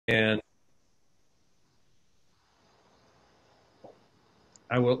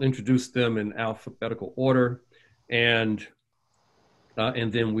I will introduce them in alphabetical order, and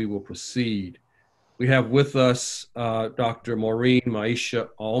then we will proceed. We have with us Dr. Mauren Maisha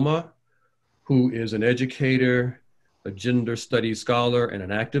Auma, who is an educator, a gender studies scholar, and an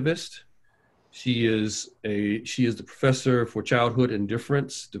activist. She is the professor for childhood and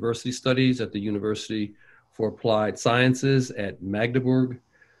diversity studies at the University for Applied Sciences at Magdeburg,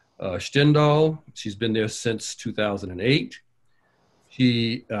 Stendal. She's been there since 2008.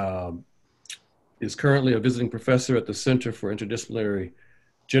 She is currently a visiting professor at the Center for Interdisciplinary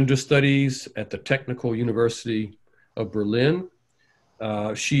Gender Studies at the Technical University of Berlin.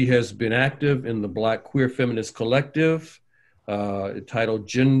 She has been active in the Black Queer Feminist Collective, titled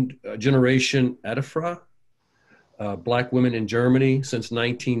Generation Adafra, Black Women in Germany since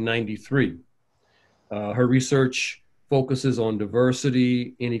 1993. Her research focuses on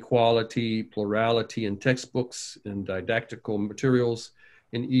diversity, inequality, plurality in textbooks and didactical materials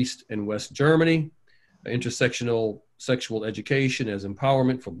in East and West Germany, intersectional sexual education as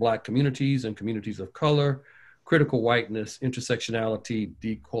empowerment for Black communities and communities of color, critical whiteness, intersectionality,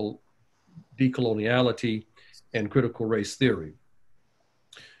 decoloniality, and critical race theory.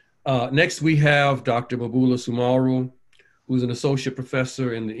 Next, we have Dr. Maboula Soumahoro, who's an associate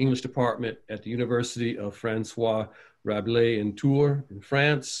professor in the English department at the University of François Rabelais in Tours in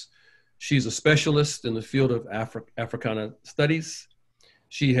France. She's a specialist in the field of Africana studies.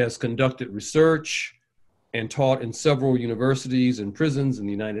 She has conducted research and taught in several universities and prisons in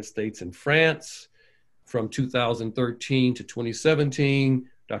the United States and France. From 2013 to 2017,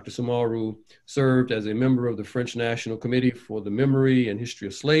 Dr. Soumahoro served as a member of the French National Committee for the Memory and History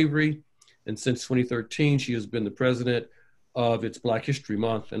of Slavery. And since 2013, she has been the president of its Black History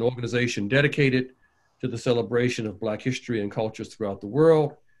Month, an organization dedicated to the celebration of Black history and cultures throughout the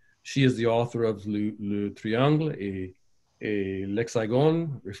world. She is the author of Le Triangle et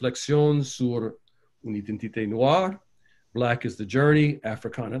l'Hexagone, Réflexions sur une identité noire. Black is the Journey,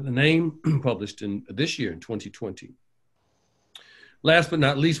 Africana the Name, published in this year in 2020. Last but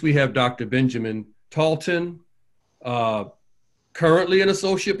not least, we have Dr. Benjamin Talton, currently an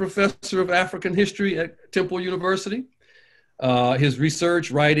associate professor of African history at Temple University. His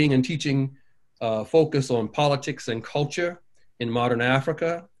research, writing, and teaching focus on politics and culture in modern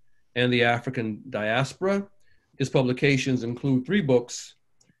Africa and the African diaspora. His publications include 3 books,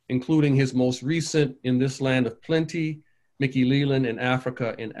 including his most recent, In This Land of Plenty, Mickey Leland in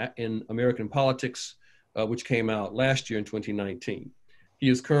Africa in American Politics, which came out last year in 2019. He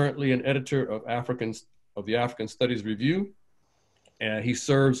is currently an editor of the African Studies Review, and he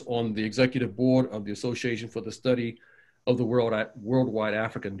serves on the executive board of the Association for the Study of the Worldwide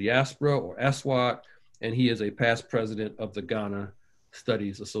African Diaspora, or ASWAD, and he is a past president of the Ghana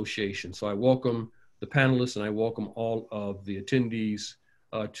Studies Association. So I welcome the panelists and I welcome all of the attendees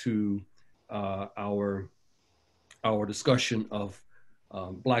to our discussion of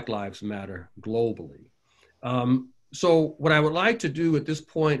Black Lives Matter globally. So what I would like to do at this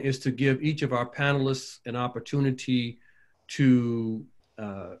point is to give each of our panelists an opportunity to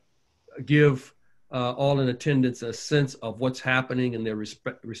give all in attendance a sense of what's happening in their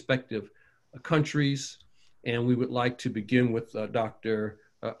respective countries. And we would like to begin with Dr.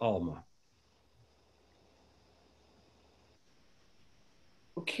 Auma.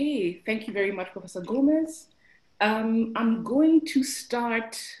 Okay, thank you very much, Professor Gomez. I'm going to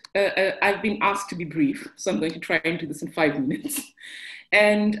start, I've been asked to be brief, so I'm going to try and do this in 5 minutes.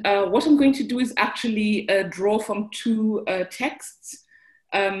 And what I'm going to do is actually draw from 2 texts,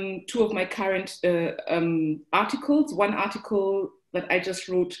 2 of my current articles. One article that I just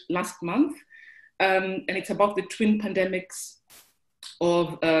wrote last month, and it's about the twin pandemics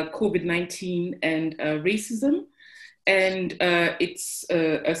of COVID-19 and racism. And its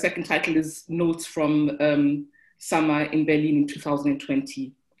a second title is Notes from Summer in Berlin in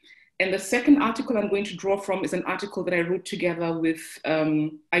 2020. And the second article I'm going to draw from is an article that I wrote together with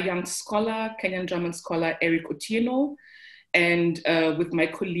a young scholar, Kenyan-German scholar, Eric Otieno, and with my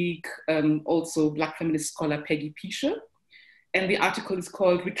colleague, also Black feminist scholar, Peggy Pisha. And the article is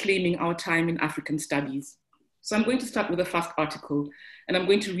called Reclaiming Our Time in African Studies. So I'm going to start with the first article, and I'm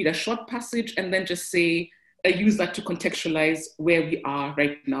going to read a short passage and then just say, use that to contextualize where we are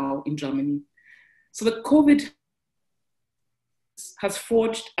right now in Germany. So the COVID has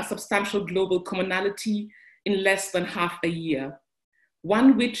forged a substantial global commonality in less than half a year,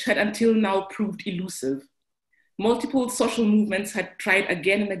 one which had until now proved elusive. Multiple social movements had tried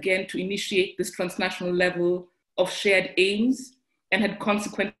again and again to initiate this transnational level of shared aims and had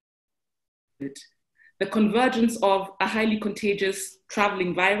consequently the convergence of a highly contagious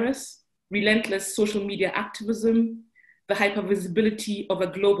traveling virus, relentless social media activism, the hypervisibility of a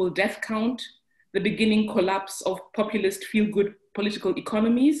global death count, the beginning collapse of populist feel-good political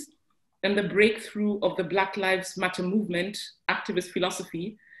economies, and the breakthrough of the Black Lives Matter movement, activist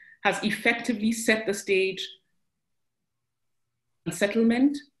philosophy, has effectively set the stage for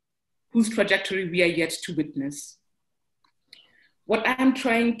settlement, whose trajectory we are yet to witness. What I'm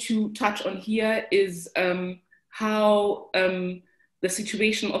trying to touch on here is how the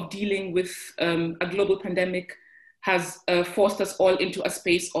situation of dealing with a global pandemic has forced us all into a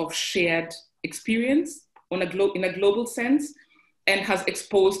space of shared experience in a global sense, and has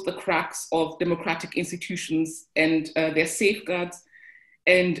exposed the cracks of democratic institutions and their safeguards,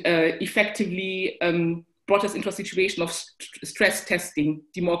 and effectively brought us into a situation of stress testing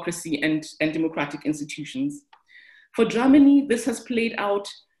democracy and democratic institutions. For Germany, this has played out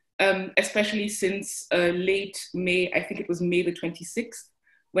especially since late May, I think it was May the 26th,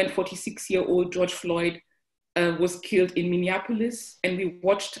 when 46-year-old George Floyd was killed in Minneapolis, and we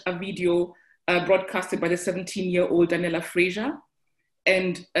watched a video broadcasted by the 17-year-old Daniela Frazier,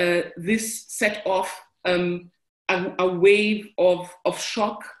 and this set off a wave of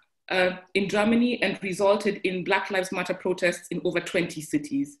shock in Germany and resulted in Black Lives Matter protests in over 20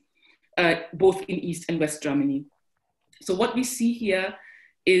 cities, both in East and West Germany. So what we see here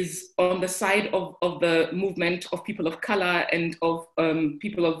is on the side of the movement of people of color and of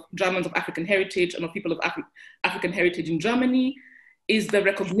people of Germans of African heritage and of people of African heritage in Germany is the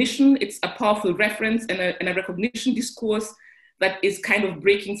recognition. It's a powerful reference and a recognition discourse that is kind of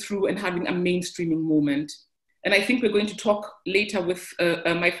breaking through and having a mainstreaming moment. And I think we're going to talk later with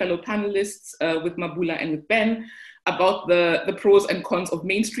my fellow panelists, with Maboula and with Ben, about the pros and cons of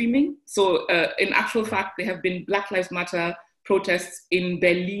mainstreaming. So in actual fact, there have been Black Lives Matter protests in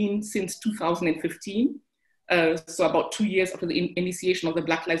Berlin since 2015. So about 2 years after the initiation of the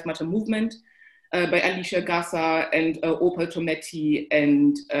Black Lives Matter movement, by Alicia Garza and Opal Tometi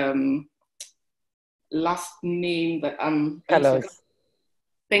and last name that I'm...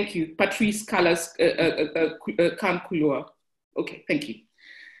 Thank you, Patrice Callas Khan-Kulor. Okay, thank you.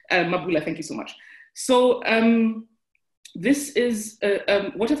 Maboula, thank you so much. So this is,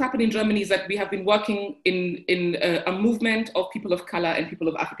 what has happened in Germany is that we have been working in a movement of people of color and people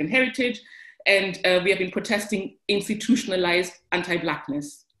of African heritage, and we have been protesting institutionalized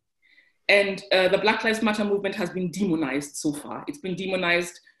anti-Blackness. And the Black Lives Matter movement has been demonized so far. It's been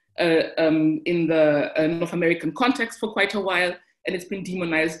demonized in the North American context for quite a while, and it's been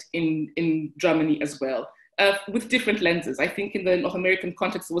demonized in Germany as well, with different lenses. I think in the North American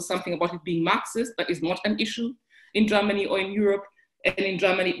context, there was something about it being Marxist that is not an issue in Germany or in Europe. And in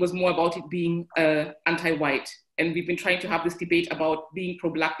Germany, it was more about it being anti-white. And we've been trying to have this debate about being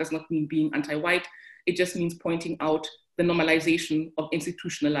pro-Black does not mean being anti-white. It just means pointing out the normalization of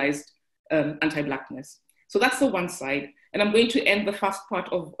institutionalized anti-Blackness. So that's the one side. And I'm going to end the first part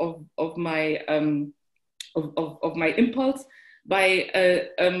of my impulse by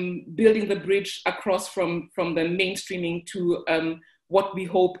building the bridge across from the mainstreaming to what we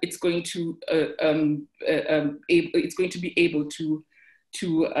hope it's going to be able to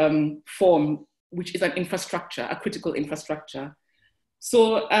form, which is an infrastructure, a critical infrastructure.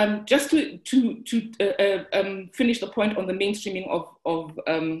 So just to finish the point on the mainstreaming of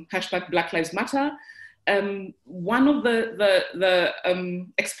hashtag Black Lives Matter, one of the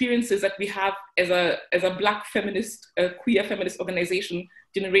experiences that we have as a Black feminist, queer feminist organization,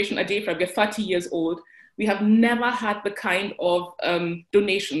 Generation Adefra, we're 30 years old. We have never had the kind of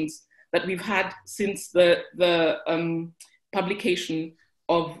donations that we've had since the publication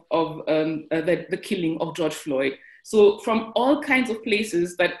of the killing of George Floyd. So from all kinds of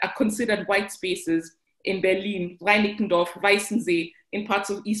places that are considered white spaces in Berlin, Reinickendorf, Weißensee, in parts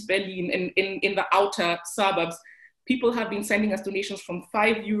of East Berlin, and in the outer suburbs, people have been sending us donations from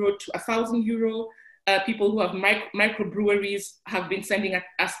 €5 to €1,000. People who have microbreweries have been sending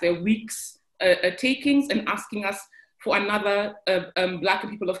us their week's takings and asking us for another Black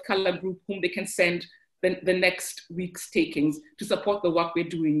and people of color group whom they can send the next week's takings to support the work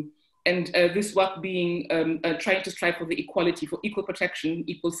we're doing. And this work being trying to strive for the equality, for equal protection,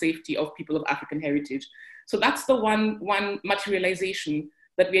 equal safety of people of African heritage. So that's the one materialization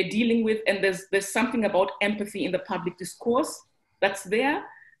that we're dealing with. And there's something about empathy in the public discourse that's there.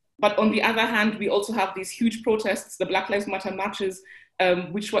 But on the other hand, we also have these huge protests, the Black Lives Matter marches,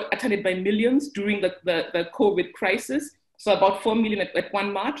 which were attended by millions during the COVID crisis. So about 4 million at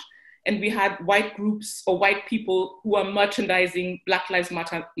one march. And we had white groups or white people who are merchandising Black Lives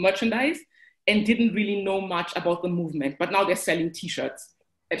Matter merchandise and didn't really know much about the movement, but now they're selling t-shirts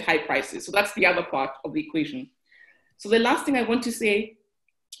at high prices. So that's the other part of the equation. So the last thing I want to say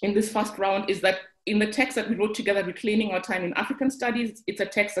in this first round is that in the text that we wrote together, Reclaiming Our Time in African Studies, it's a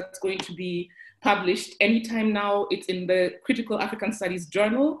text that's going to be published anytime now. It's in the Critical African Studies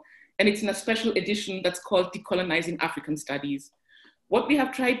Journal, and it's in a special edition that's called Decolonizing African Studies. What we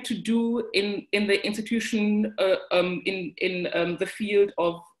have tried to do in the institution, in the field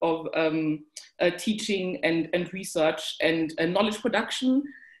of teaching and research and knowledge production,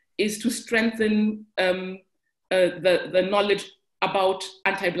 is to strengthen the knowledge about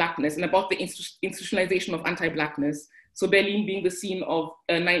anti-Blackness and about the institutionalization of anti-Blackness. So Berlin being the scene of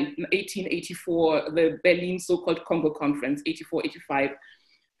 1884, the Berlin so-called Congo Conference, 84-85.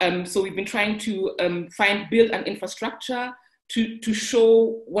 So we've been trying to build an infrastructure to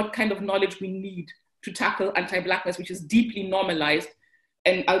show what kind of knowledge we need to tackle anti-Blackness, which is deeply normalized.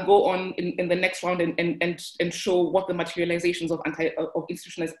 And I'll go on in the next round and show what the materializations of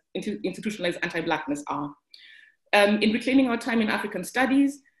institutionalized anti-Blackness are. In Reclaiming Our Time in African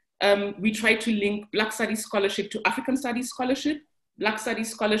Studies, we try to link Black Studies scholarship to African Studies scholarship. Black Studies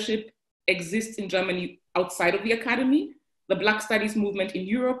scholarship exists in Germany outside of the academy. The Black Studies movement in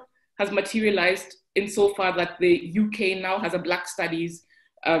Europe has materialized insofar that the UK now has a Black Studies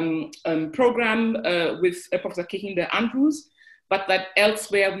program with Professor Kehinde Andrews, but that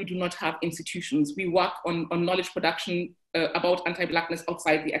elsewhere we do not have institutions. We work on knowledge production about anti-Blackness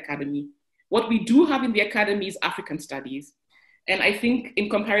outside the academy. What we do have in the academy is African Studies. And I think in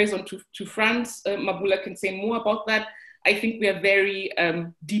comparison to France, Maboula can say more about that. I think we are very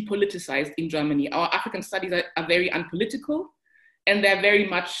depoliticized in Germany. Our African studies are very unpolitical, and they're very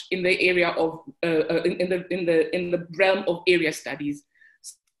much in the area of in the realm of area studies.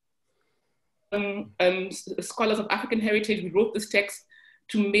 Scholars of African heritage, we wrote this text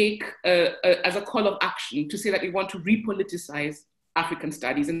to make as a call of action to say that we want to repoliticize African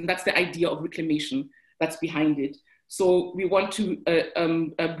studies, and that's the idea of reclamation that's behind it. So we want to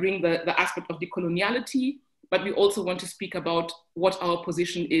bring the aspect of decoloniality, but we also want to speak about what our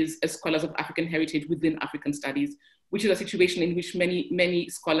position is as scholars of African heritage within African studies, which is a situation in which many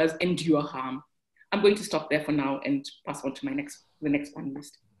scholars endure harm. I'm going to stop there for now and pass on to the next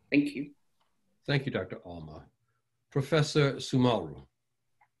panelist. Thank you. Thank you, Dr. Auma. Professor Soumahoro.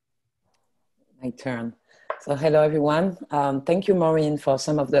 My turn. So hello, everyone. Thank you, Maureen, for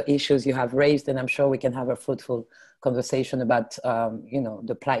some of the issues you have raised, and I'm sure we can have a fruitful conversation about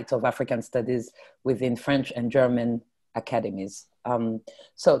the plight of African studies within French and German academies.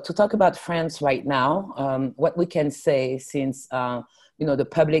 So to talk about France right now, what we can say since the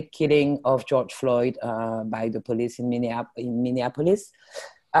public killing of George Floyd by the police in Minneapolis,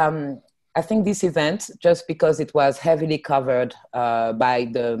 I think this event, just because it was heavily covered by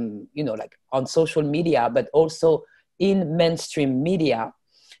the, on social media, but also in mainstream media,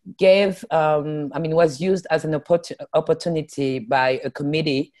 was used as an opportunity by a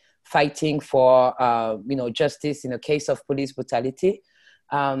committee fighting for, justice in a case of police brutality,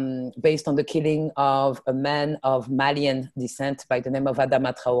 based on the killing of a man of Malian descent by the name of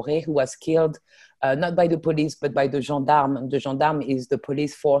Adama Traoré, who was killed not by the police, but by the gendarme. The gendarme is the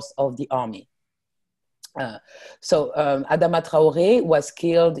police force of the army. Adama Traoré was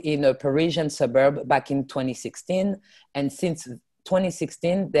killed in a Parisian suburb back in 2016. And since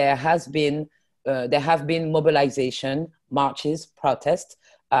 2016, there have been mobilization, marches, protests,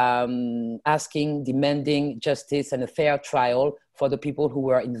 demanding justice and a fair trial for the people who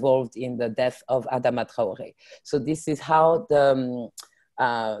were involved in the death of Adama Traoré. So this is how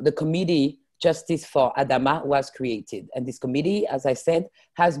the committee Justice for Adama was created. And this committee, as I said,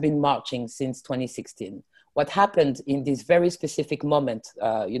 has been marching since 2016. What happened in this very specific moment,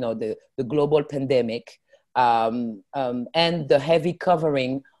 the global pandemic and the heavy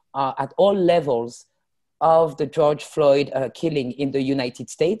covering at all levels of the George Floyd killing in the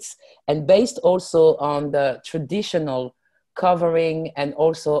United States, and based also on the traditional covering and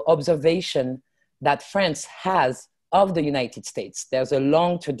also observation that France has of the United States. There's a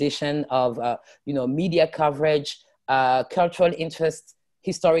long tradition of media coverage, cultural interest,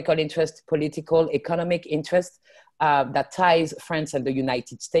 historical interest, political, economic interest that ties France and the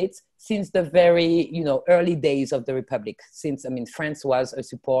United States since the very early days of the Republic. Since France was a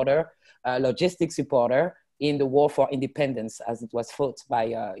supporter, logistic supporter in the war for independence, as it was fought by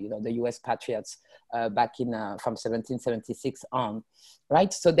the U.S. patriots back in from 1776 on,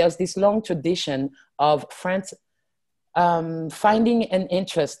 right? So there's this long tradition of France finding an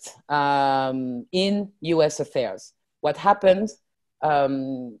interest in U.S. affairs. What happened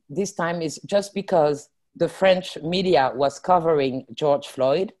this time is just because the French media was covering George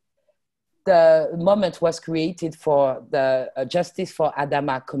Floyd, the moment was created for the Justice for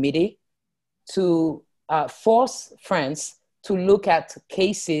Adama committee to force France to look at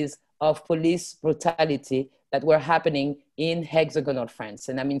cases of police brutality that were happening in hexagonal France.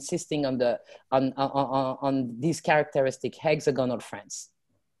 And I'm insisting on these characteristic hexagonal France.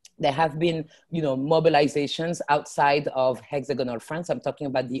 There have been, mobilizations outside of hexagonal France. I'm talking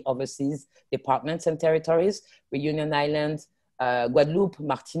about the overseas departments and territories, Reunion Island, Guadeloupe,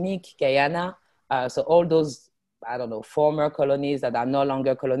 Martinique, Guyana. So all those, former colonies that are no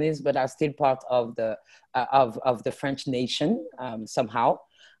longer colonies, but are still part of the French nation somehow.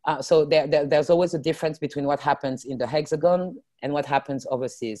 So there's always a difference between what happens in the hexagon and what happens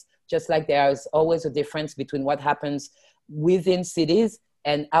overseas. Just like there's always a difference between what happens within cities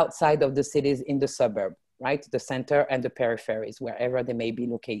and outside of the cities in the suburb, right? The center and the peripheries, wherever they may be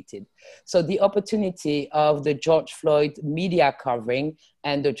located. So the opportunity of the George Floyd media covering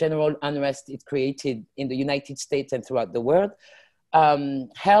and the general unrest it created in the United States and throughout the world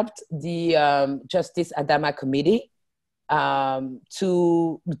helped the Justice Adama Committee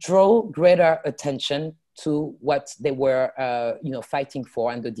to draw greater attention to what they were fighting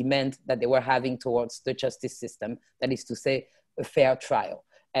for and the demand that they were having towards the justice system, that is to say, a fair trial,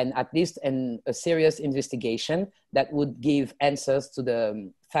 and at least a serious investigation that would give answers to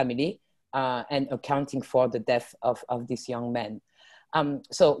the family and accounting for the death of this young man.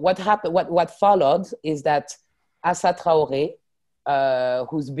 So what happened? What followed is that Assa Traoré,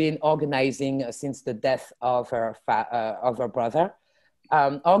 who's been organizing since the death of her brother,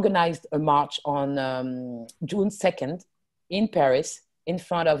 organized a march on June 2nd in Paris in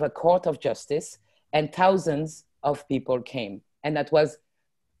front of a court of justice, and thousands of people came. And that was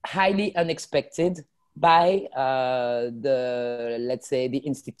highly unexpected by let's say, the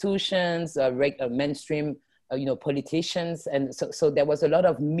institutions, mainstream, politicians. And so there was a lot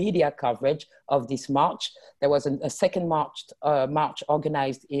of media coverage of this march. There was a second march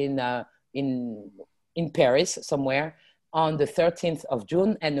organized in Paris somewhere on the 13th of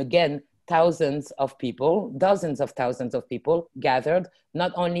June. And again, thousands of people, dozens of thousands of people gathered,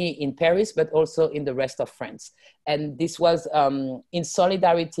 not only in Paris, but also in the rest of France. And this was in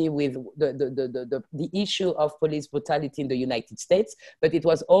solidarity with the issue of police brutality in the United States, but it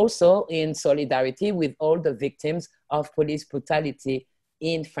was also in solidarity with all the victims of police brutality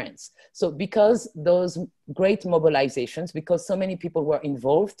in France. So because those great mobilizations, because so many people were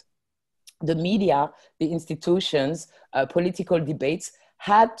involved, the media, the institutions, political debates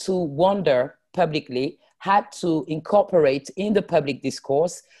had to wonder publicly, had to incorporate in the public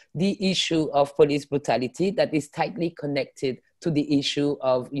discourse the issue of police brutality that is tightly connected to the issue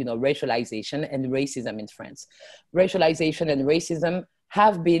of racialization and racism in France. Racialization and racism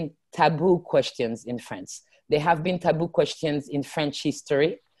have been taboo questions in France. They have been taboo questions in French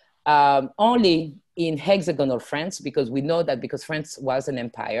history, only in hexagonal France, because we know that because France was an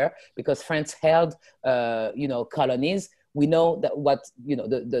empire, because France held colonies. We know that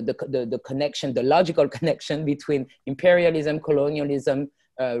the connection, the logical connection between imperialism, colonialism,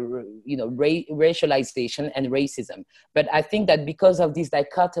 racialization and racism. But I think that because of this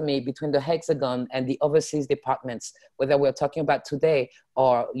dichotomy between the hexagon and the overseas departments, whether we're talking about today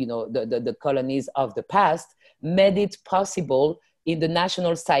or the colonies of the past, made it possible in the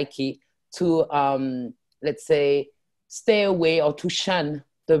national psyche to, let's say, stay away or to shun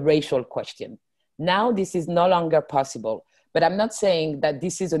the racial question. Now this is no longer possible, but I'm not saying that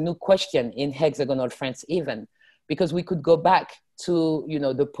this is a new question in hexagonal France even, because we could go back to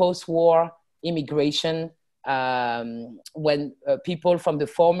the post-war immigration when people from the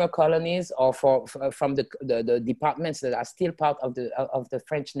former colonies or from the departments that are still part of the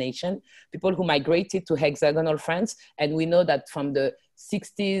French nation, people who migrated to hexagonal France, and we know that from the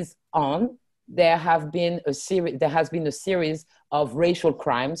 60s on, there has been a series of racial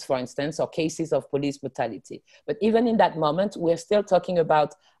crimes, for instance, or cases of police brutality. But even in that moment, we're still talking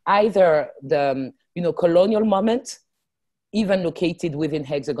about either the colonial moment, even located within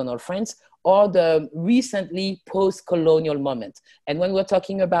hexagonal France, or the recently post-colonial moment. And when we're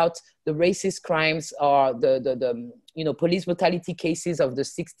talking about the racist crimes or the police brutality cases of the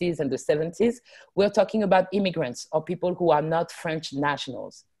 60s and the 70s, we're talking about immigrants or people who are not French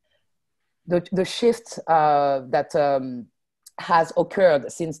nationals. The shift that has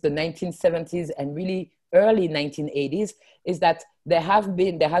occurred since the 1970s and really early 1980s is that there has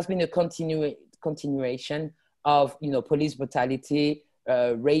been a continuation of police brutality,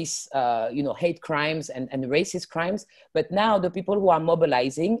 race, hate crimes and racist crimes. But now the people who are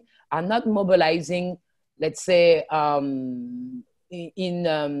mobilizing are not mobilizing, let's say, to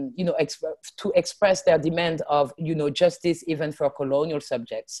express their demand of justice even for colonial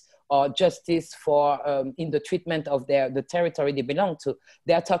subjects, or justice for in the treatment of the territory they belong to.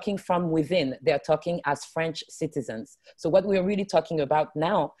 They are talking from within. They are talking as French citizens. So what we're really talking about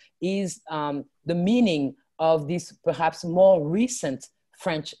now is the meaning of this perhaps more recent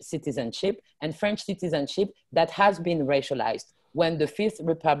French citizenship, and French citizenship that has been racialized. When the Fifth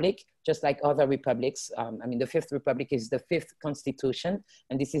Republic, just like other republics, I mean, the Fifth Republic is the fifth constitution,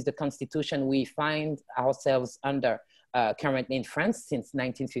 and this is the constitution we find ourselves under currently in France since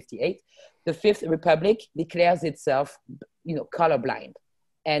 1958. The Fifth Republic declares itself, colorblind,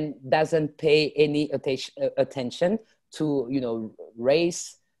 and doesn't pay any attention to,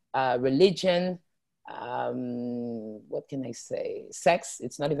 race, religion, what can I say? Sex.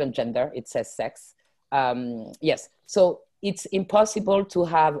 It's not even gender. It says sex. Yes. So it's impossible to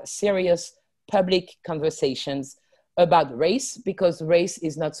have serious public conversations about race because race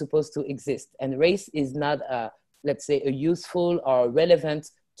is not supposed to exist, and race is not, let's say, a useful or relevant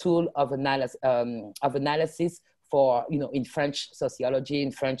tool of analysis for, in French sociology,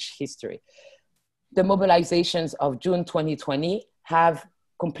 in French history. The mobilizations of June 2020 have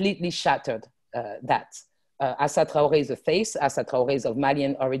completely shattered that. Assa Traoré is a face. Assa Traoré is of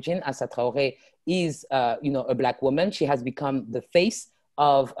Malian origin. Assa Traoré is, a Black woman. She has become the face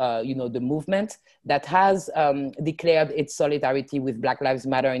of, the movement that has declared its solidarity with Black Lives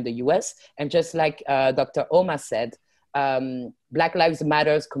Matter in the US. And just like Dr. Auma said, Black Lives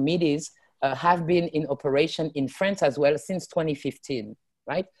Matter committees have been in operation in France as well since 2015,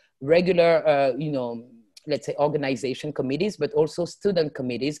 right? Regular, let's say organization committees, but also student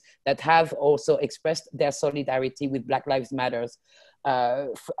committees that have also expressed their solidarity with Black Lives Matter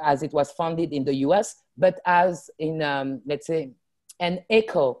as it was founded in the US, but as in, let's say, an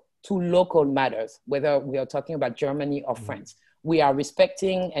echo to local matters, whether we are talking about Germany or France. We are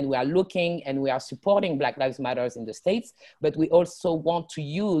respecting and we are looking and we are supporting Black Lives Matter in the States, but we also want to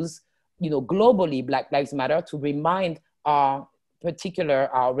use, globally Black Lives Matter to remind our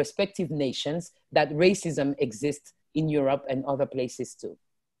respective nations that racism exists in Europe and other places too.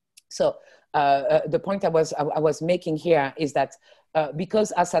 So the point I was making here is that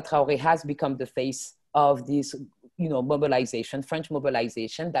because Assa Traoré has become the face of this, mobilization, French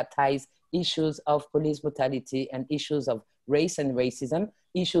mobilization that ties issues of police brutality and issues of race and racism,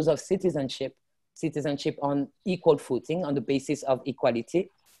 issues of citizenship on equal footing on the basis of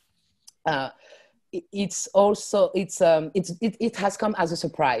equality. It has come as a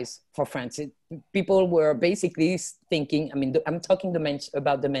surprise for France. People were basically thinking, I'm talking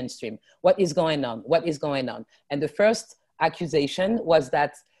about the mainstream. What is going on? What is going on? And the first accusation was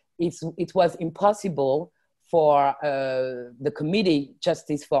that it was impossible for the committee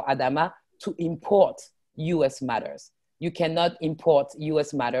Justice for Adama to import US matters. You cannot import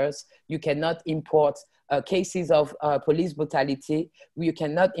US matters. You cannot import cases of police brutality. You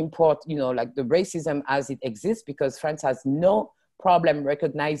cannot import, like the racism as it exists, because France has no problem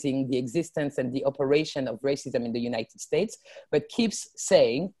recognizing the existence and the operation of racism in the United States, but keeps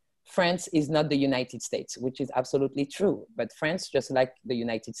saying France is not the United States, which is absolutely true. But France, just like the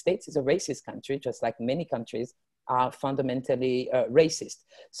United States, is a racist country, just like many countries are fundamentally racist.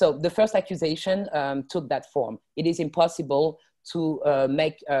 So the first accusation took that form. It is impossible to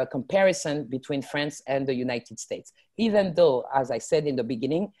make a comparison between France and the United States. Even though, as I said in the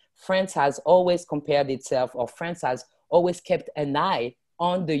beginning, France has always compared itself, or France has always kept an eye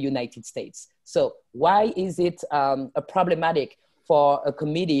on the United States. So why is it problematic for a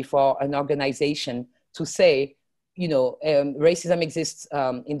committee, for an organization to say, racism exists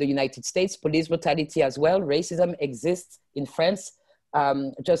in the United States, police brutality as well, racism exists in France,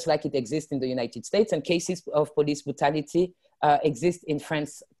 just like it exists in the United States, and cases of police brutality exist in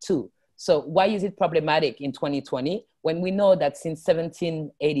France too. So why is it problematic in 2020 when we know that since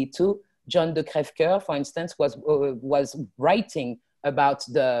 1782, John de Crèvecoeur, for instance, was writing about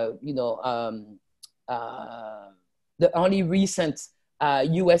the only recent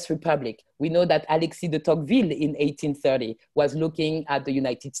US Republic. We know that Alexis de Tocqueville in 1830 was looking at the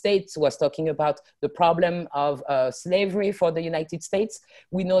United States, was talking about the problem of slavery for the United States.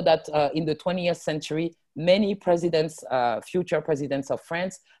 We know that in the 20th century, many presidents, future presidents of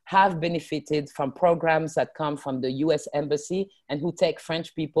France, have benefited from programs that come from the US Embassy and who take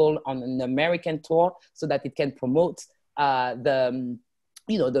French people on an American tour so that it can promote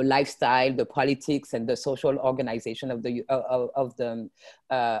the lifestyle, the politics, and the social organization of the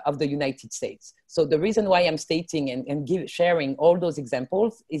United States. So the reason why I'm stating and sharing all those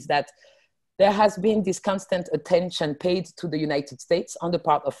examples is that there has been this constant attention paid to the United States on the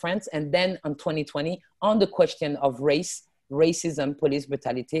part of France, and then on 2020, on the question of racism, police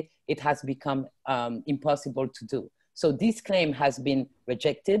brutality, it has become impossible to do. So this claim has been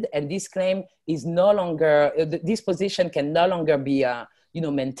rejected, and this claim is no longer, this position can no longer be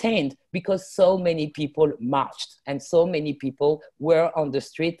maintained, because so many people marched and so many people were on the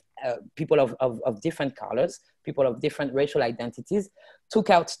street, people of different colors, people of different racial identities, took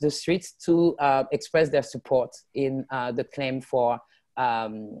out the streets to express their support in the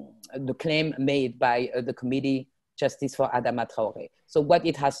claim made by the committee Justice for Adama Traoré. So what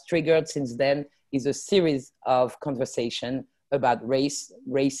it has triggered since then is a series of conversation about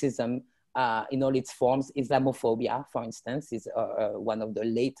racism in all its forms. Islamophobia, for instance, is one of the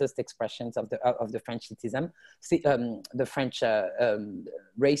latest expressions of the French citizen, the French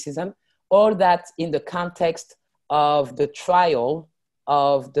racism. All that in the context of the trial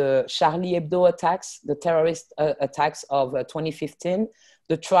of the Charlie Hebdo attacks, the terrorist attacks of 2015.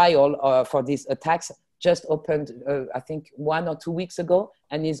 The trial for these attacks just opened, I think, 1 or 2 weeks ago,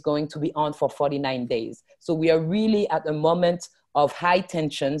 and is going to be on for 49 days. So we are really at a moment of high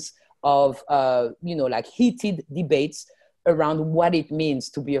tensions, of heated debates around what it means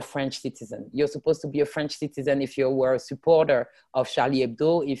to be a French citizen. You're supposed to be a French citizen if you were a supporter of Charlie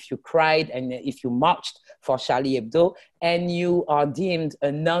Hebdo, if you cried and if you marched for Charlie Hebdo, and you are deemed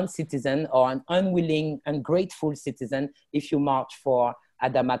a non-citizen or an unwilling, ungrateful citizen if you march for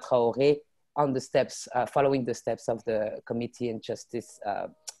Adama Traoré on the steps, following the steps of the Committee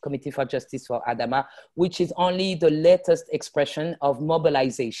for Justice for Adama, which is only the latest expression of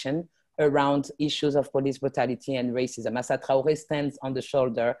mobilization around issues of police brutality and racism. Assa Traoré stands on the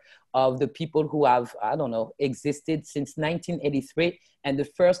shoulder of the people who have, existed since 1983, and the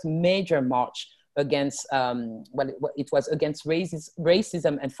first major march against, it was against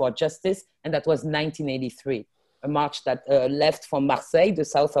racism and for justice, and that was 1983, a march that left from Marseille, the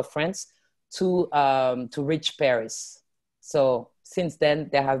south of France, to reach Paris. So since then,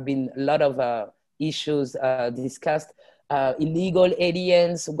 there have been a lot of issues discussed. Illegal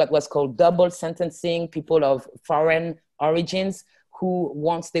aliens, what was called double sentencing, people of foreign origins who,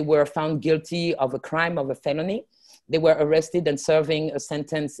 once they were found guilty of a crime, of a felony, they were arrested and serving a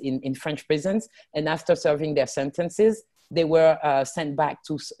sentence in French prisons. And after serving their sentences, they were sent back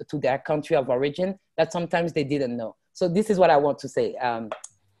to their country of origin that sometimes they didn't know. So this is what I want to say.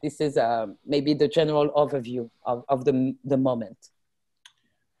 This is maybe the general overview of the moment.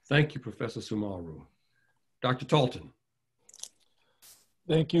 Thank you, Professor Soumahoro. Dr. Talton.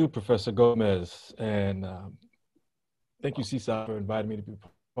 Thank you, Professor Gomez, and thank you, CSAAD, for inviting me to be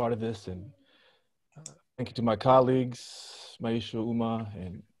part of this, and thank you to my colleagues, Maisha Auma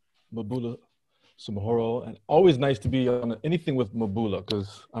and Maboula Soumahoro, and always nice to be on anything with Maboula,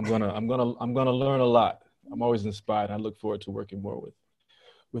 because I'm gonna learn a lot. I'm always inspired. I look forward to working more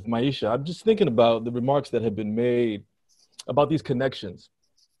with Maisha. I'm just thinking about the remarks that have been made about these connections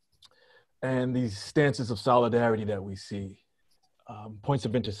and these stances of solidarity that we see. Points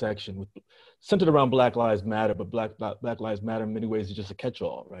of intersection centered around Black Lives Matter, but Black Lives Matter in many ways is just a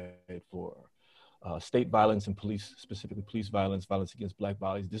catch-all, right, for state violence and specifically police violence, violence against Black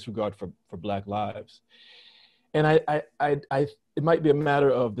bodies, disregard for Black lives. And it might be a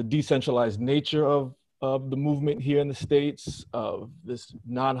matter of the decentralized nature of the movement here in the States, of this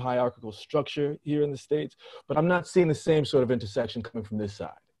non-hierarchical structure here in the States, but I'm not seeing the same sort of intersection coming from this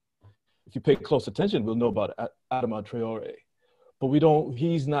side. If you pay close attention, we'll know about Adama Traoré. But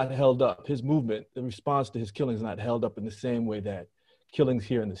he's not held up. His movement, the response to his killing is not held up in the same way that killings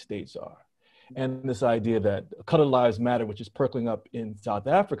here in the States are. And this idea that Colored Lives Matter, which is percolating up in South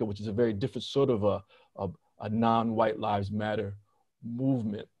Africa, which is a very different sort of a non-white lives matter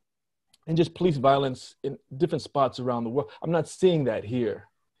movement. And just police violence in different spots around the world. I'm not seeing that here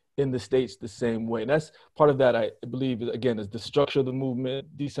in the States the same way. And that's part of that, I believe, again, is the structure of the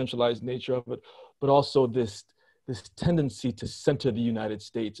movement, decentralized nature of it, but also this tendency to center the United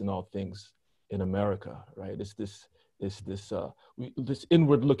States in all things in America, right? It's this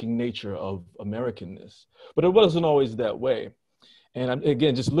inward-looking nature of Americanness. But it wasn't always that way. And I'm,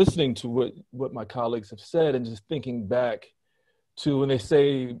 again, just listening to what my colleagues have said and just thinking back to when they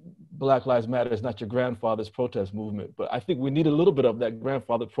say Black Lives Matter is not your grandfather's protest movement, but I think we need a little bit of that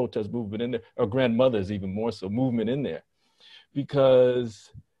grandfather protest movement in there, or grandmother's even more so, movement in there.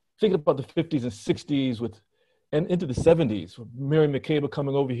 Because thinking about the 50s and 60s and into the 70s, Maureen McCabe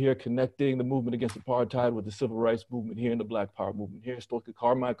coming over here, connecting the movement against apartheid with the civil rights movement here and the Black Power movement here. Stokely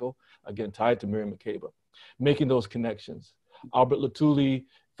Carmichael, again, tied to Maureen McCabe, making those connections. Albert Lutuli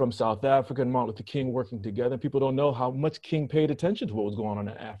from South Africa and Martin Luther King working together. People don't know how much King paid attention to what was going on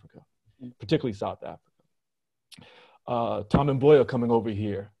in Africa, particularly South Africa. Tom Mboya coming over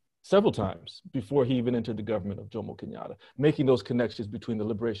here several times before he even entered the government of Jomo Kenyatta, making those connections between the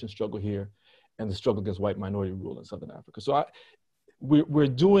liberation struggle here and the struggle against white minority rule in Southern Africa. So we're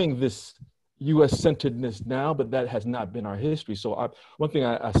doing this US centeredness now, but that has not been our history. So one thing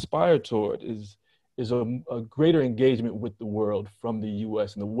I aspire toward is a greater engagement with the world from the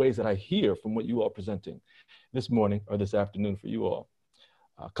US in the ways that I hear from what you all are presenting this morning or this afternoon for you all,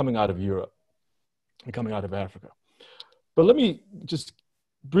 coming out of Europe and coming out of Africa. But let me just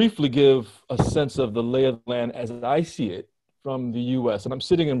briefly give a sense of the lay of the land as I see it from the US. And I'm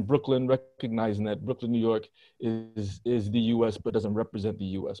sitting in Brooklyn, recognizing that Brooklyn, New York is the US, but doesn't represent the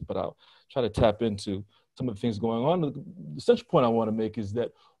US. But I'll try to tap into some of the things going on. The central point I want to make is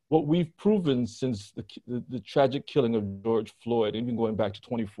that what we've proven since the tragic killing of George Floyd, even going back to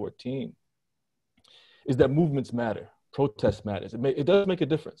 2014, is that movements matter, protest matters. It does make a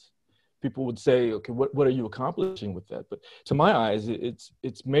difference. People would say, okay, what are you accomplishing with that? But to my eyes,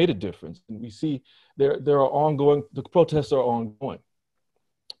 it's made a difference. And we see there are ongoing, the protests are ongoing.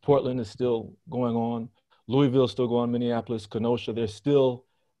 Portland is still going on. Louisville is still going on. Minneapolis, Kenosha, they're still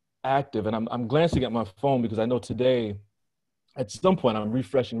active. And I'm glancing at my phone because I know today, at some point I'm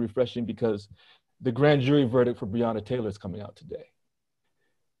refreshing because the grand jury verdict for Breonna Taylor is coming out today.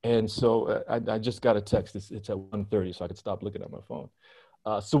 And so I just got a text, it's at 1:30, so I could stop looking at my phone.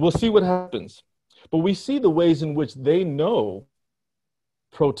 So we'll see what happens. But we see the ways in which they know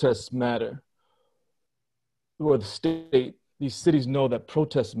protests matter, or the state, these cities know that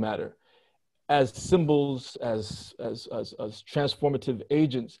protests matter as symbols, as transformative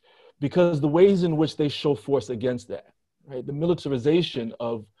agents, because the ways in which they show force against that, right? The militarization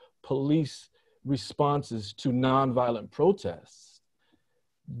of police responses to nonviolent protests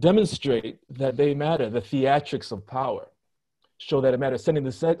demonstrate that they matter. The theatrics of power show that it matters, sending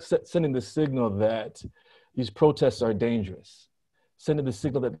the signal that these protests are dangerous, sending the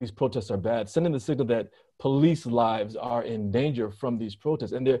signal that these protests are bad, sending the signal that police lives are in danger from these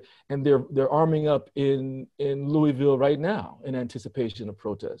protests. And they're arming up in Louisville right now in anticipation of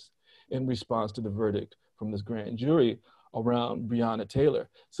protests in response to the verdict from this grand jury around Breonna Taylor.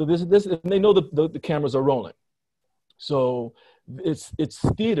 So this and they know the cameras are rolling. So it's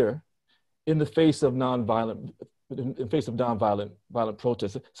theater in the face of nonviolent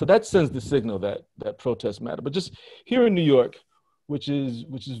protests. So that sends the signal that protests matter. But just here in New York, which is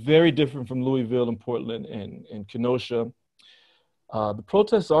very different from Louisville and Portland and Kenosha, the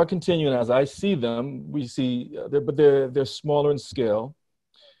protests are continuing as I see them. We see, they're smaller in scale,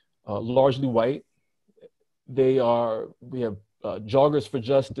 largely white. We have joggers for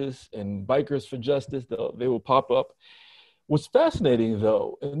justice and bikers for justice. They will pop up. What's fascinating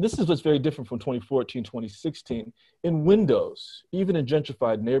though, and this is what's very different from 2014, 2016, in windows, even in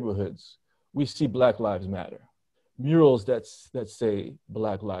gentrified neighborhoods, we see Black Lives Matter. Murals that say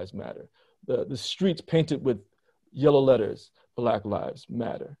Black Lives Matter. The streets painted with yellow letters, Black Lives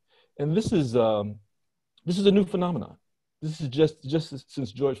Matter. And this is a new phenomenon. This is just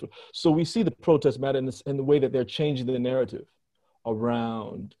since George Floyd. So we see the protests matter in the way that they're changing the narrative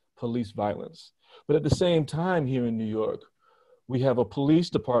around police violence. But at the same time here in New York, we have a police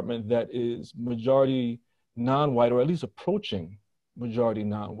department that is majority non-white, or at least approaching majority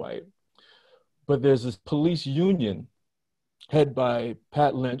non-white. But there's this police union headed by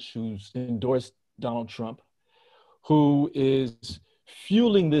Pat Lynch, who's endorsed Donald Trump, who is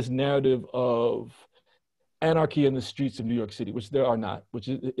fueling this narrative of anarchy in the streets of New York City, which there are not,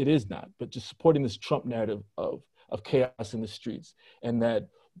 it is not, but just supporting this Trump narrative of chaos in the streets, and that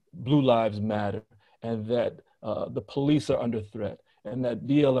blue lives matter, and that the police are under threat, and that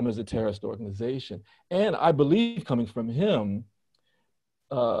BLM is a terrorist organization. And I believe coming from him,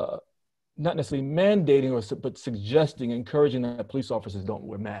 not necessarily mandating, but suggesting, encouraging that police officers don't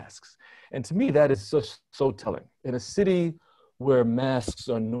wear masks. And to me, that is so telling. In a city where masks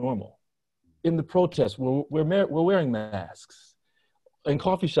are normal, in the protests, we're wearing masks. In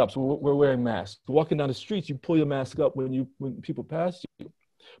coffee shops, we're wearing masks. Walking down the streets, you pull your mask up when people pass you.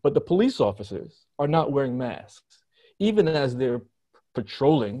 But the police officers are not wearing masks. Even as they're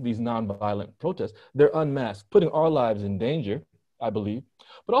patrolling these nonviolent protests, they're unmasked, putting our lives in danger, I believe,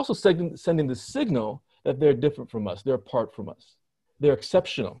 but also sending the signal that they're different from us, they're apart from us, they're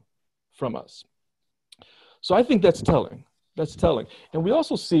exceptional from us. So I think that's telling. That's telling. And we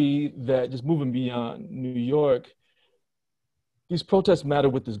also see that, just moving beyond New York, these protests matter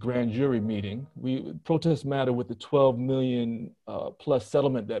with this grand jury meeting. Protests matter with the 12 million plus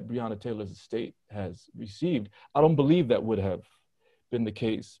settlement that Breonna Taylor's estate has received. I don't believe that would have been the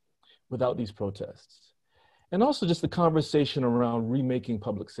case without these protests. And also just the conversation around remaking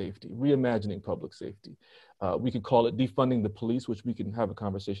public safety, reimagining public safety. We could call it defunding the police, which we can have a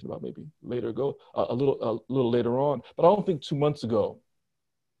conversation about maybe a little later on. But I don't think 2 months ago,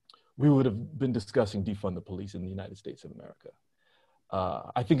 we would have been discussing defund the police in the United States of America.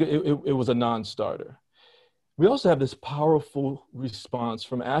 I think it was a non-starter. We also have this powerful response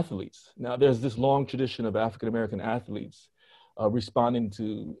from athletes. Now, there's this long tradition of African-American athletes responding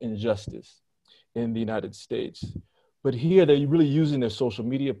to injustice in the United States. But here, they're really using their social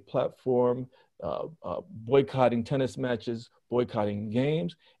media platform, boycotting tennis matches, boycotting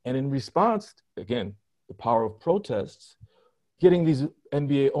games, and in response, again, the power of protests, getting these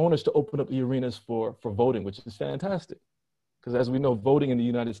NBA owners to open up the arenas for voting, which is fantastic. Because as we know, voting in the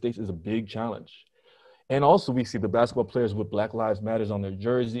United States is a big challenge. And also we see the basketball players with Black Lives Matters on their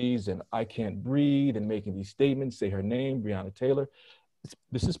jerseys and I Can't Breathe and making these statements, say her name, Breonna Taylor.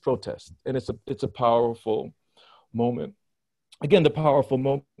 This is protest, and it's a powerful moment. Again, the power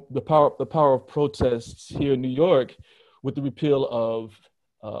of protests here in New York with the repeal of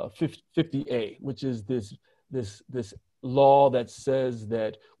 50A, which is this law that says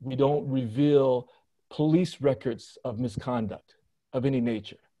that we don't reveal police records of misconduct of any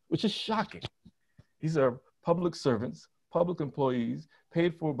nature, which is shocking. These are public servants, public employees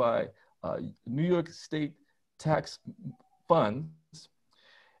paid for by New York State tax funds,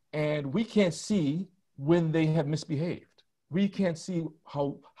 and we can't see when they have misbehaved. We can't see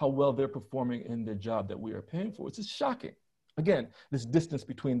how well they're performing in their job that we are paying for. It's just shocking. Again, this distance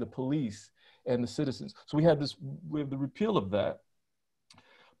between the police and the citizens. So we have the repeal of that,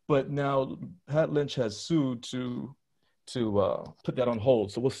 but now Pat Lynch has sued to put that on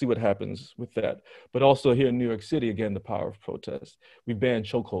hold. So we'll see what happens with that. But also here in New York City, again, the power of protest. We banned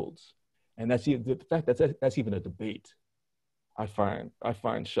chokeholds, and that's the fact that that's even a debate. I find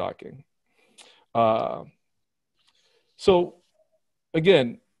shocking. So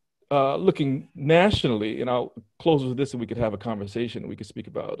again, looking nationally, and I'll close with this, and we could have a conversation. We could speak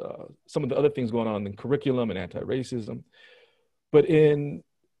about some of the other things going on in curriculum and anti-racism. But in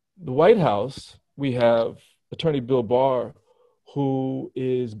the White House, we have Attorney Bill Barr, who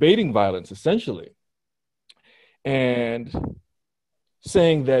is baiting violence, essentially, and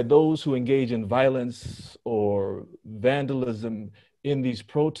saying that those who engage in violence or vandalism in these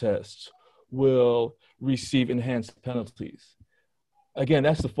protests will receive enhanced penalties. Again,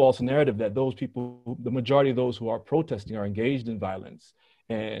 that's the false narrative that those people, the majority of those who are protesting are engaged in violence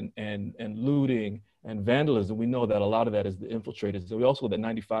and looting and vandalism. We know that a lot of that is the infiltrators. So we also know that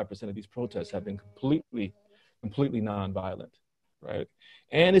 95% of these protests have been completely nonviolent, right?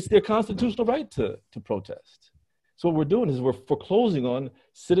 And it's their constitutional right to protest. So what we're doing is we're foreclosing on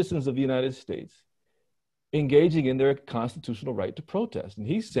citizens of the United States engaging in their constitutional right to protest. And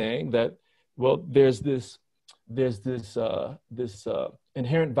he's saying that, well, there's this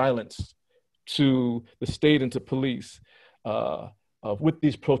inherent violence to the state and to police with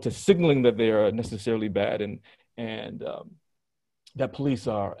these protests, signaling that they are necessarily bad and that police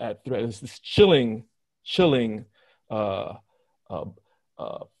are at threat. It's this chilling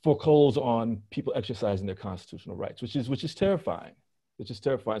foreclose on people exercising their constitutional rights, which is terrifying.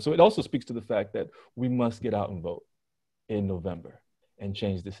 So it also speaks to the fact that we must get out and vote in November and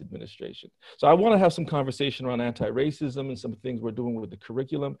change this administration. So I want to have some conversation around anti-racism and some things we're doing with the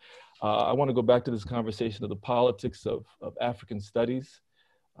curriculum. I want to go back to this conversation of the politics of African studies.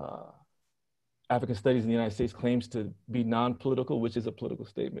 African studies in the United States claims to be non-political, which is a political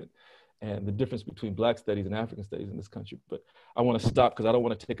statement, and the difference between Black studies and African studies in this country. But I want to stop because I don't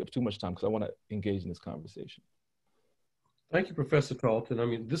want to take up too much time because I want to engage in this conversation. Thank you, Professor Talton. I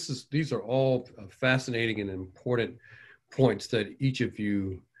mean, these are all fascinating and important points that each of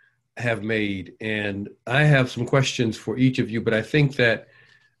you have made. And I have some questions for each of you, but I think that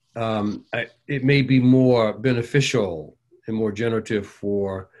it may be more beneficial and more generative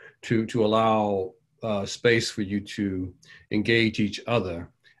to allow space for you to engage each other.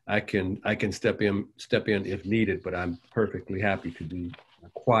 I can step in if needed, but I'm perfectly happy to be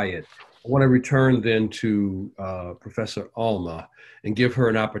quiet. I want to return then to Professor Auma and give her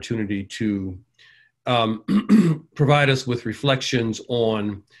an opportunity to provide us with reflections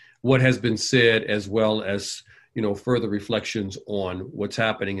on what has been said, as well as further reflections on what's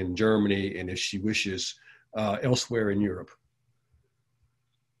happening in Germany and, if she wishes, elsewhere in Europe.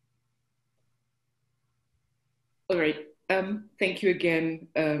 All right. Thank you again,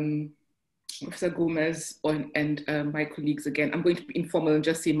 Professor Gomez and my colleagues again. I'm going to be informal and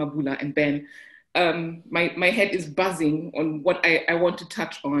just say Maboula and Ben. My head is buzzing on what I want to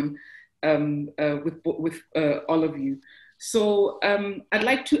touch on with all of you. So I'd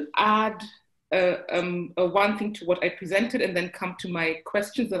like to add one thing to what I presented and then come to my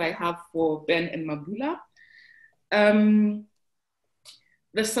questions that I have for Ben and Maboula.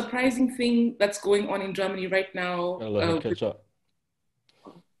 The surprising thing that's going on in Germany right now. Let me catch up.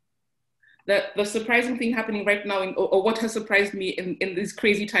 the surprising thing happening right now, or what has surprised me in these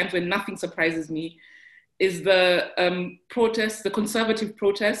crazy times when nothing surprises me, is the protests, the conservative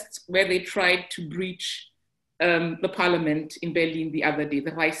protests, where they tried to breach the parliament in Berlin the other day,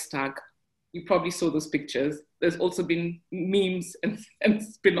 the Reichstag. You probably saw those pictures. There's also been memes and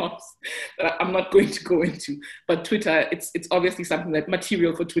spin-offs that I'm not going to go into, but Twitter, it's obviously something that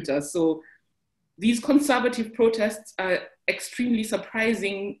material for Twitter. So these conservative protests are extremely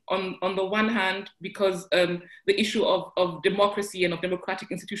surprising on the one hand, because the issue of democracy and of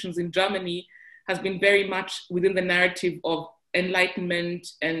democratic institutions in Germany has been very much within the narrative of enlightenment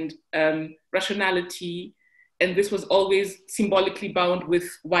and rationality. And this was always symbolically bound with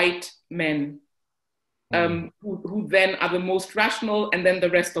white men, who then are the most rational, and then the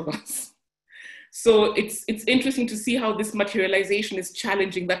rest of us. So it's interesting to see how this materialization is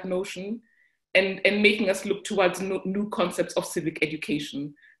challenging that notion and making us look towards new concepts of civic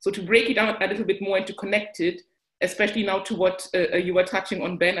education. So to break it down a little bit more and to connect it, especially now to what you were touching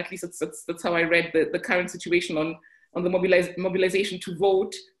on, Ben, at least that's how I read the current situation on the mobilization to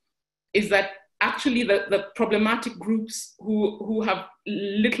vote, is that actually the problematic groups who have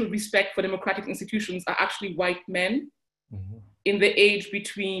little respect for democratic institutions are actually white men in the age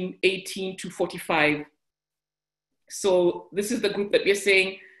between 18 to 45. So this is the group that we're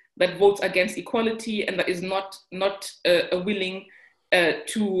saying that votes against equality and that is not willing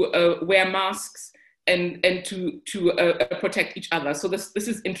to wear masks and to protect each other. So this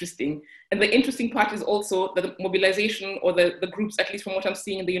is interesting. And the interesting part is also that the mobilization, or the groups, at least from what I'm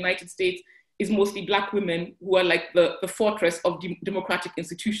seeing in the United States, is mostly Black women who are like the fortress of democratic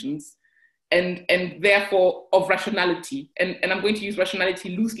institutions and therefore of rationality. And I'm going to use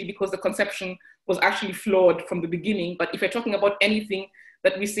rationality loosely because the conception was actually flawed from the beginning. But if you're talking about anything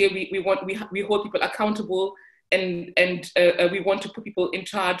that we say we hold people accountable and we want to put people in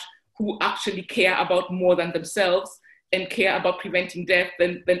charge who actually care about more than themselves and care about preventing death,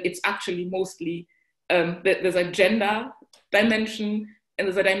 then it's actually mostly, there's a gender dimension, and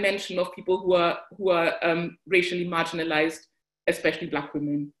there's a dimension of people who are racially marginalized, especially Black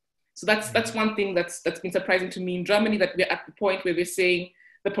women. So that's one thing that's been surprising to me in Germany, that we're at the point where we're saying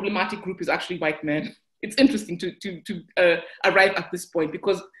the problematic group is actually white men. It's interesting to arrive at this point,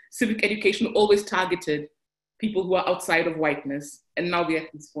 because civic education always targeted people who are outside of whiteness, and now we're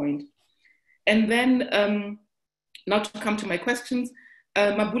at this point. And then now to come to my questions.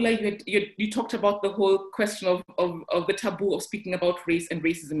 Maboula, you talked about the whole question of the taboo of speaking about race and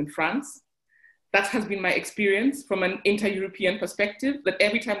racism in France. That has been my experience from an inter-European perspective, that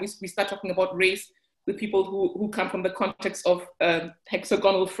every time we start talking about race with people who come from the context of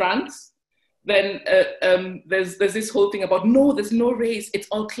hexagonal France, then there's this whole thing about, no, there's no race, it's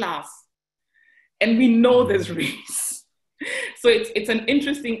all class. And we know there's race. So it's an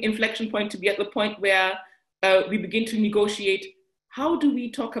interesting inflection point to be at the point where we begin to negotiate, how do we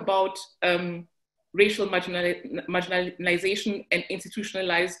talk about racial marginalization and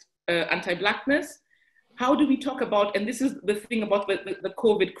institutionalized anti-Blackness? How do we talk about, and this is the thing about the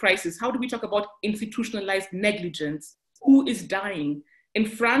COVID crisis, how do we talk about institutionalized negligence? Who is dying? In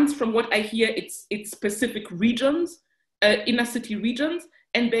France, from what I hear, it's specific regions, inner city regions,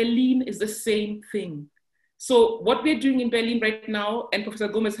 and Berlin is the same thing. So what we're doing in Berlin right now, and Professor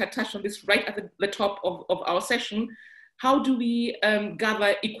Gomez had touched on this right at the top of our session, how do we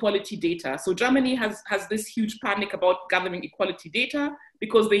gather equality data? So Germany has this huge panic about gathering equality data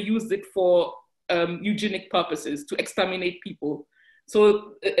because they use it for eugenic purposes, to exterminate people.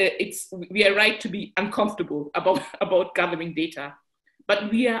 So we are right to be uncomfortable about gathering data. But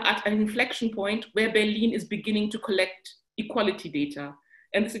we are at an inflection point where Berlin is beginning to collect equality data.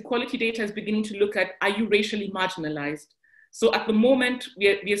 And this equality data is beginning to look at, are you racially marginalized? So at the moment,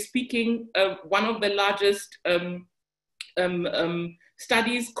 we are speaking, one of the largest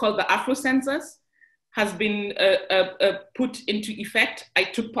studies called the Afro Census has been put into effect. I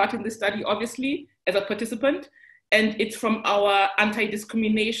took part in this study, obviously, as a participant, and it's from our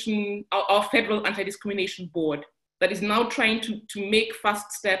anti-discrimination, our federal anti-discrimination board that is now trying to make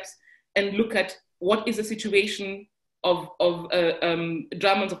fast steps and look at what is the situation of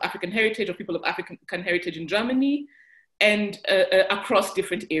Germans of African heritage, or people of African heritage in Germany, and across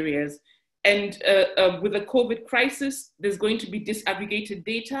different areas. And with the COVID crisis, there's going to be disaggregated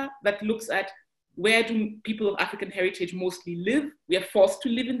data that looks at where do people of African heritage mostly live? We are forced to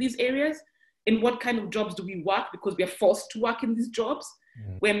live in these areas. In what kind of jobs do we work? Because we are forced to work in these jobs,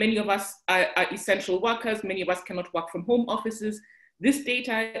 where many of us are essential workers, many of us cannot work from home offices. This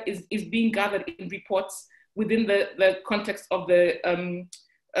data is being gathered in reports within the context of the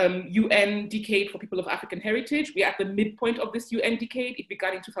UN decade for people of African heritage. We're at the midpoint of this UN decade. It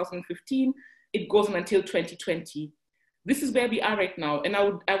began in 2015. It goes on until 2020. This is where we are right now. And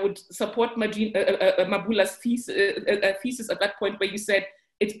I would support Maboula's thesis at that point, where you said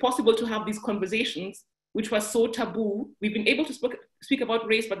it's possible to have these conversations, which was so taboo. We've been able to speak about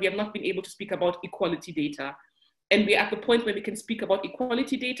race, but we have not been able to speak about equality data. And we're at the point where we can speak about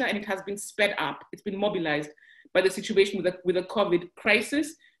equality data, and it has been sped up. It's been mobilized by the situation with the COVID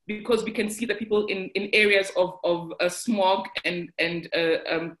crisis, because we can see that people in areas of smog and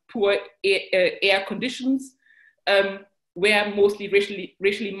poor air conditions, where mostly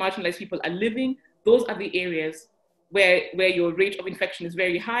racially marginalized people are living, those are the areas where your rate of infection is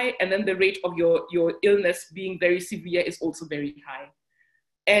very high, and then the rate of your illness being very severe is also very high.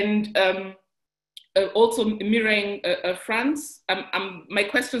 And also mirroring France, my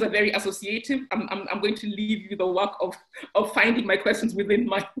questions are very associative. I'm going to leave you the work of finding my questions within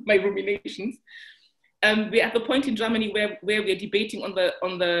my ruminations. We're at the point in Germany where we're debating on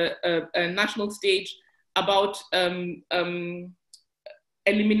the national stage about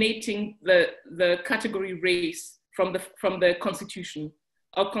eliminating the category race from the constitution.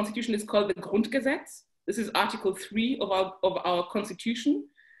 Our constitution is called the Grundgesetz. This is Article 3 of our constitution.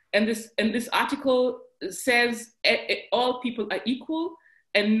 And this article says all people are equal,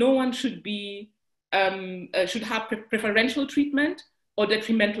 and no one should have preferential treatment or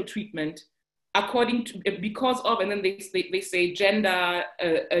detrimental treatment because of, and then they say gender,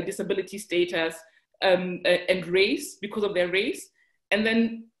 disability status, and race, because of their race. And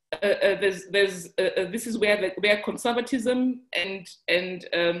then this is where conservatism and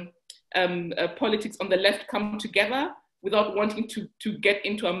politics on the left come together without wanting to get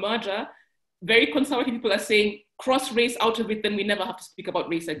into a merger. Very conservative people are saying, cross race out of it, then we never have to speak about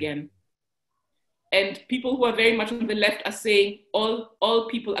race again. And people who are very much on the left are saying all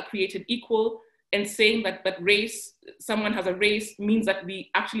people are created equal, and saying that race, someone has a race, means that we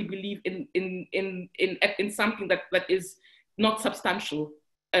actually believe in something that is not substantial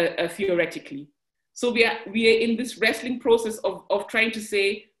theoretically. So we are in this wrestling process of trying to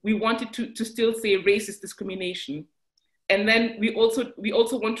say, we wanted to still say racist discrimination. And then we also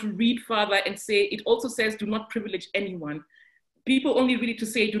want to read further and say, it also says, do not privilege anyone. People only read it to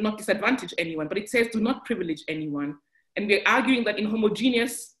say, do not disadvantage anyone, but it says, do not privilege anyone. And we're arguing that in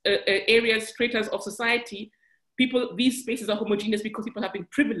homogeneous areas, stratas of society, these spaces are homogeneous because people have been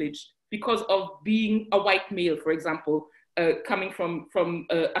privileged because of being a white male, for example, coming from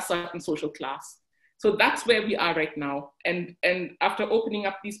a certain social class. So that's where we are right now. And after opening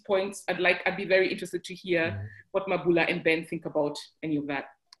up these points, I'd be very interested to hear what Maboula and Ben think about any of that.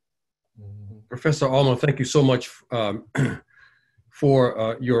 Professor Auma, thank you so much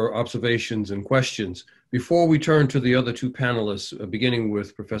for your observations and questions. Before we turn to the other two panelists, beginning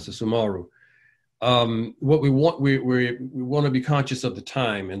with Professor Soumahoro, what we want to be conscious of the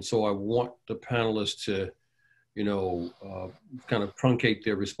time, and so I want the panelists to, kind of truncate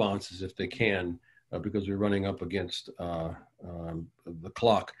their responses if they can, because we're running up against the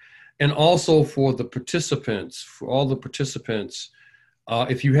clock. And also for the participants, for all the participants,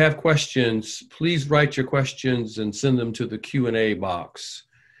 if you have questions, please write your questions and send them to the Q&A box,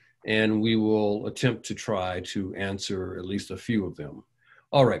 and we will attempt to try to answer at least a few of them.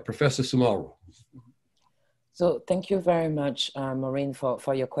 All right, Professor Soumahoro. So thank you very much, Maureen,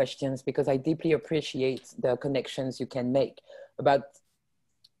 for your questions, because I deeply appreciate the connections you can make about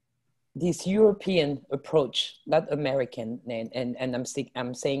this European approach, not American, and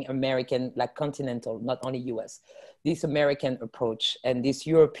I'm saying American, like continental, not only US, this American approach and this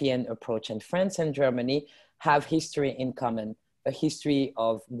European approach. And France and Germany have history in common, a history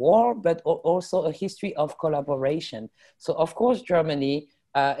of war, but also a history of collaboration. So of course, Germany,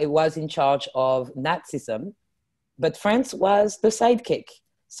 it was in charge of Nazism, but France was the sidekick.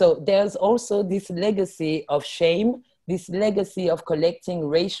 So there's also this legacy of shame, this legacy of collecting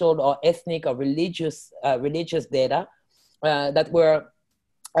racial or ethnic or religious data that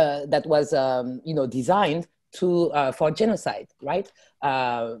was designed for genocide, right?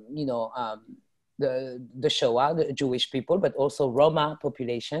 The Shoah, the Jewish people, but also Roma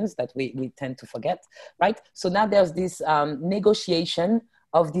populations that we tend to forget, right? So now there's this negotiation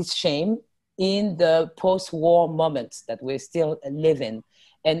of this shame in the post-war moments that we're still living.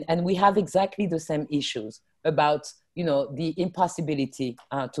 And we have exactly the same issues about the impossibility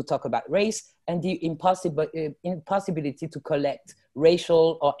to talk about race and the impossibility to collect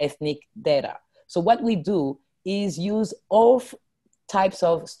racial or ethnic data. So what we do is use all types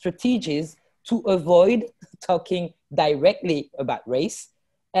of strategies to avoid talking directly about race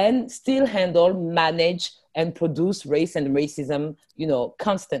and still handle, manage, and produce race and racism,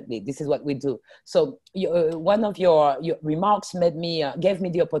 constantly. This is what we do. So one of your remarks gave me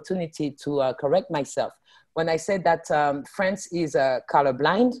the opportunity to correct myself when I said that France is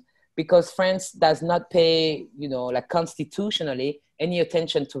colorblind, because France does not pay, like constitutionally, any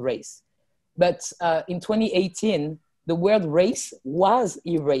attention to race. But in 2018, the word race was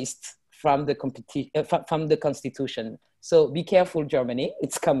erased from the Constitution. So be careful, Germany,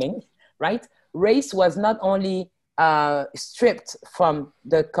 it's coming, right? Race was not only stripped from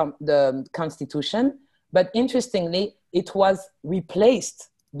the Constitution, but interestingly, it was replaced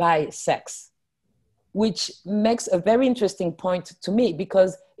by sex, which makes a very interesting point to me,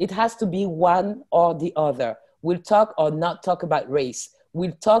 because it has to be one or the other. We'll talk or not talk about race.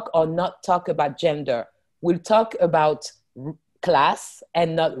 We'll talk or not talk about gender. We'll talk about class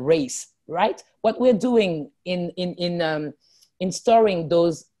and not race, right? What we're doing in storing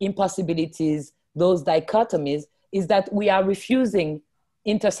those impossibilities, those dichotomies, is that we are refusing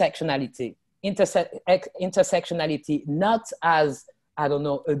intersectionality. Intersectionality not as,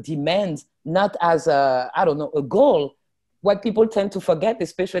 a demand, not as a goal. What people tend to forget,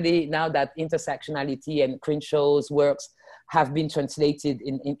 especially now that intersectionality and Crenshaw's works have been translated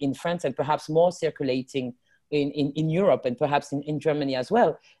in France and perhaps more circulating in Europe and perhaps in Germany as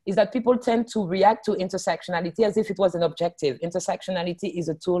well, is that people tend to react to intersectionality as if it was an objective. Intersectionality is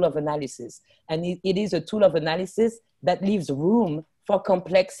a tool of analysis, and it is a tool of analysis that leaves room for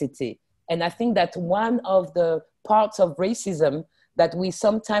complexity. And I think that one of the parts of racism that we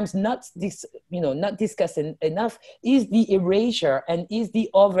sometimes not discuss enough is the erasure and is the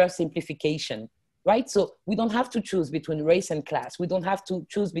oversimplification, right? So we don't have to choose between race and class. We don't have to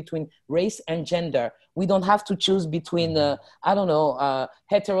choose between race and gender. We don't have to choose between,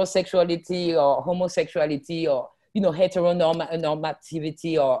 heterosexuality or homosexuality or,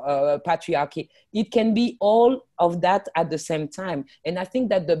 heteronormativity or patriarchy. It can be all of that at the same time. And I think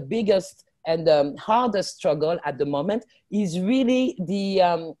that the biggest and the hardest struggle at the moment is really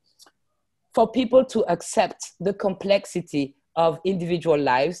for people to accept the complexity of individual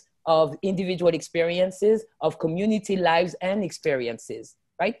lives, of individual experiences, of community lives and experiences,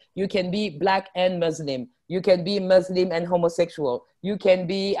 right? You can be Black and Muslim. You can be Muslim and homosexual. You can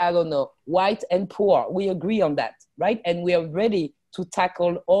be, white and poor. We agree on that, right? And we are ready to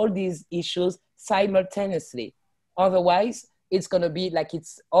tackle all these issues simultaneously. Otherwise, it's going to be like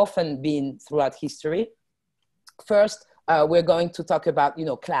it's often been throughout history. First, we're going to talk about,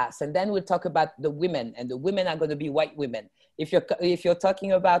 class, and then we'll talk about the women, and the women are going to be white women. If you're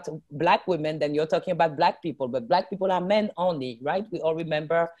talking about Black women, then you're talking about Black people, but Black people are men only, right? We all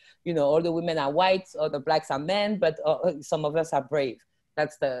remember, all the women are white, or the Blacks are men, but some of us are brave.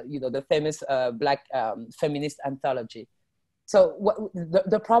 That's the famous Black feminist anthology. So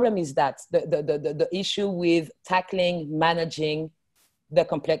the problem is that the issue with tackling, managing the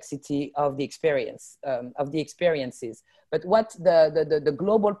complexity of the experience, of the experiences. But what the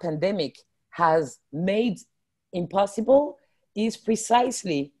global pandemic has made impossible is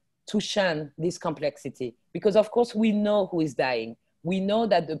precisely to shun this complexity. Because of course we know who is dying. We know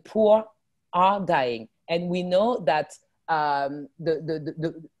that the poor are dying. And we know that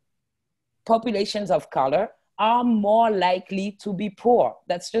the populations of color are more likely to be poor.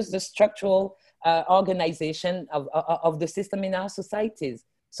 That's just the structural organization of the system in our societies.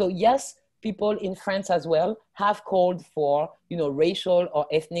 So yes, people in France as well have called for, racial or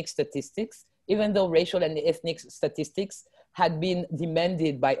ethnic statistics, even though racial and ethnic statistics had been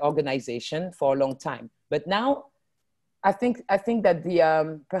demanded by organization for a long time. But now, I think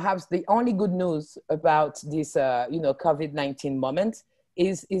that perhaps the only good news about this, COVID-19 moment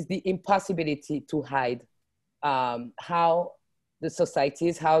is the impossibility to hide how the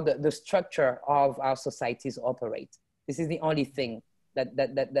societies, how the structure of our societies operate. This is the only thing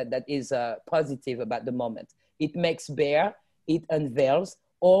that is positive about the moment. It makes bare, it unveils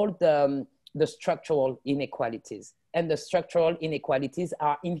all the structural inequalities. And the structural inequalities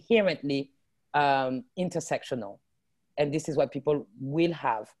are inherently intersectional. And this is what people will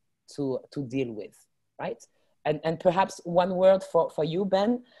have to deal with, right? And perhaps one word for you,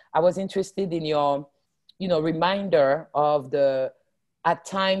 Ben. I was interested in your reminder of at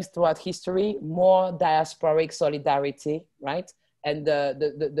times throughout history, more diasporic solidarity, right? And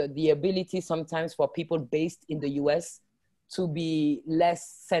the ability sometimes for people based in the US to be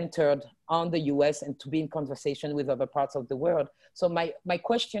less centered on the US and to be in conversation with other parts of the world. So my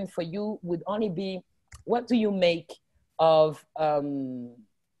question for you would only be, what do you make of,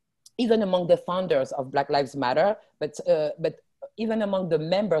 even among the founders of Black Lives Matter, but even among the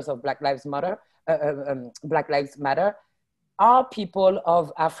members of Black Lives Matter, are people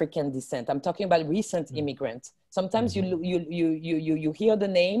of African descent. I'm talking about recent immigrants. Sometimes you hear the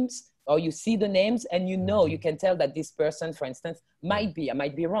names or you see the names and you can tell that this person, for instance, might be, I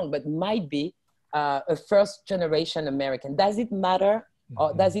might be wrong, but might be a first generation American. Does it matter?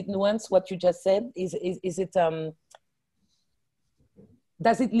 Or does it nuance what you just said? Is it,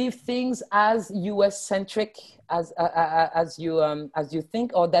 does it leave things as US centric as you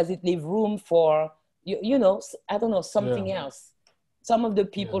think, or does it leave room for, you know, I don't know, something else? Some of the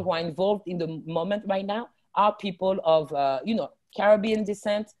people who are involved in the moment right now are people of, you know, Caribbean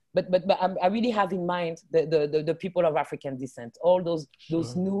descent, but I really have in mind the people of African descent, all those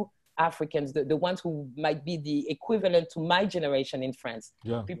new Africans, the ones who might be the equivalent to my generation in France,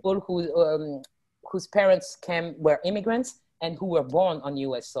 people who whose parents were immigrants and who were born on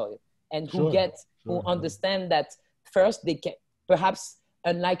US soil, and who who understand that first they can, perhaps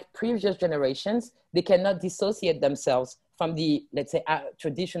unlike previous generations, they cannot dissociate themselves from the, let's say,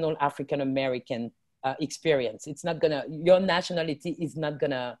 traditional African American experience. It's not gonna, your nationality is not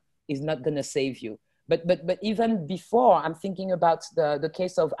gonna save you. But even before, I'm thinking about the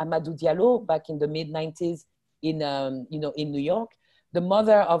case of Amadou Diallo back in the mid-90s in New York. The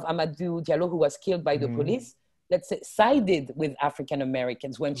mother of Amadou Diallo, who was killed by the police, let's say, sided with African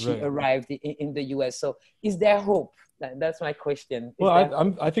Americans when she arrived in the US. So is there hope? That's my question.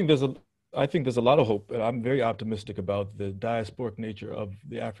 I think there's a lot of hope, and I'm very optimistic about the diasporic nature of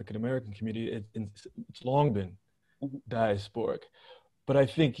the African American community. It's long been diasporic, but I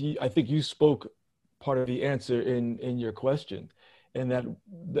think you spoke part of the answer in your question, and that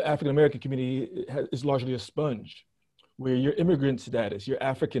the African American community is largely a sponge, where your immigrant status, your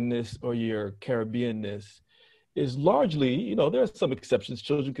Africanness or your Caribbeanness is largely, you know, there are some exceptions.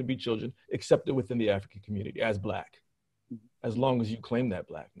 Children can be children, accepted within the African community as Black, as long as you claim that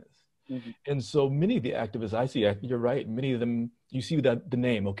Blackness. And so many of the activists I see, you're right, many of them, you see that the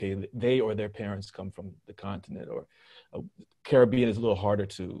name, okay, they or their parents come from the continent, or Caribbean is a little harder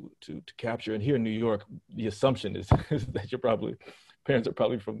to capture. And here in New York, the assumption is that parents are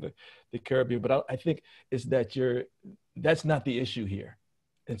probably from the Caribbean, but I think is that that's not the issue here.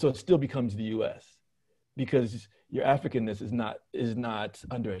 And so it still becomes the US, because your Africanness is not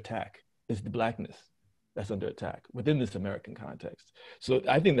under attack. It's the Blackness that's under attack within this American context. So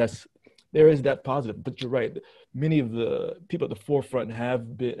I think there is that positive, but you're right. Many of the people at the forefront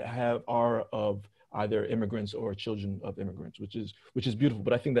are of either immigrants or children of immigrants, which is beautiful.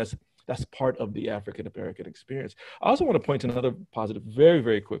 But I think that's part of the African American experience. I also want to point to another positive very,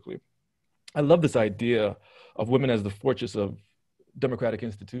 very quickly. I love this idea of women as the fortress of democratic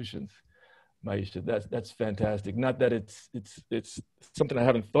institutions. Maisha, that's fantastic. Not that it's something I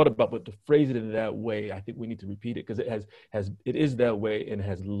haven't thought about, but to phrase it in that way, I think we need to repeat it, because it is that way and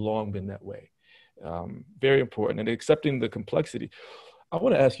has long been that way. Very important, and accepting the complexity. I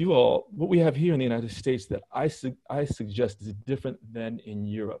want to ask you all, what we have here in the United States that I suggest is different than in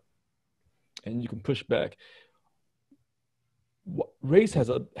Europe, and you can push back. Race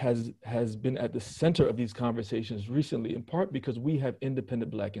has been at the center of these conversations recently, in part because we have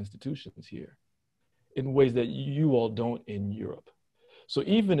independent Black institutions here in ways that you all don't in Europe. So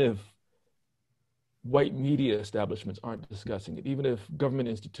even if white media establishments aren't discussing it, even if government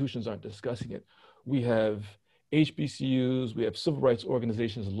institutions aren't discussing it, we have HBCUs, we have civil rights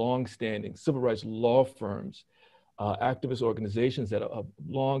organizations, long-standing civil rights law firms, activist organizations that are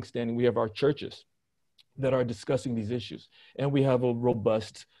long-standing. We have our churches that are discussing these issues. And we have a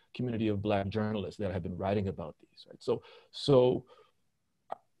robust community of Black journalists that have been writing about these, right? So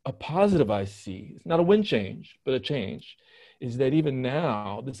a positive I see, it's not a wind change, but a change, is that even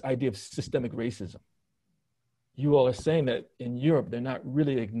now, this idea of systemic racism, you all are saying that in Europe, they're not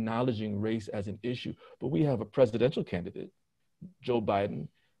really acknowledging race as an issue, but we have a presidential candidate, Joe Biden,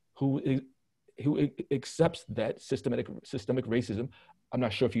 who accepts that systemic racism. I'm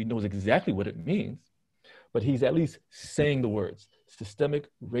not sure if he knows exactly what it means, but he's at least saying the words. Systemic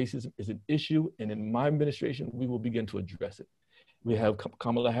racism is an issue, and in my administration, we will begin to address it. We have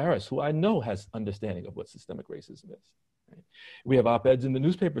Kamala Harris, who I know has understanding of what systemic racism is. Right? We have op-eds in the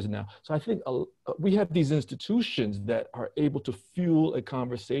newspapers now. So I think we have these institutions that are able to fuel a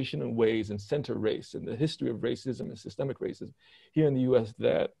conversation in ways and center race and the history of racism and systemic racism here in the US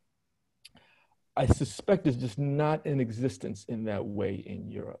that I suspect is just not in existence in that way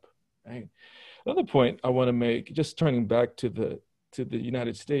in Europe. Right? Another point I want to make, just turning back to the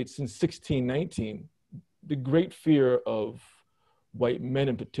United States, since 1619, the great fear of white men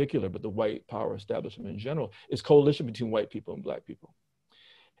in particular, but the white power establishment in general, is coalition between white people and Black people.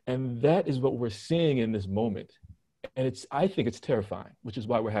 And that is what we're seeing in this moment. And I think it's terrifying, which is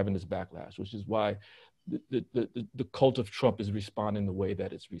why we're having this backlash, which is why the cult of Trump is responding the way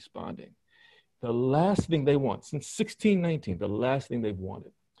that it's responding. The last thing they want, since 1619, the last thing they've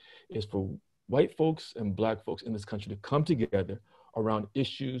wanted is for white folks and Black folks in this country to come together around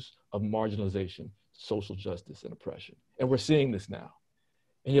issues of marginalization, social justice, and oppression. And we're seeing this now.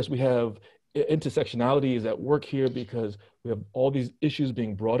 And yes, we have intersectionality is at work here because we have all these issues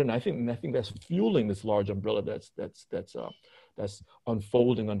being brought in. I think that's fueling this large umbrella that's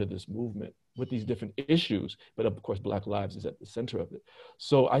unfolding under this movement with these different issues. But of course, Black lives is at the center of it.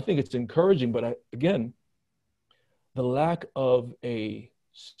 So I think it's encouraging, but again, the lack of a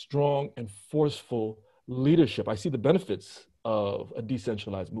strong and forceful leadership. I see the benefits of a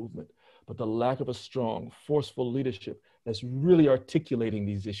decentralized movement, but the lack of a strong, forceful leadership that's really articulating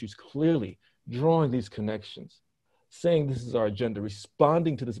these issues clearly, drawing these connections, saying this is our agenda,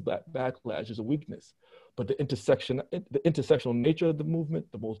 responding to this backlash is a weakness. But the intersectional nature of the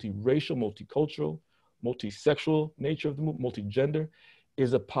movement, the multiracial, multicultural, multisexual nature of the movement, multigender,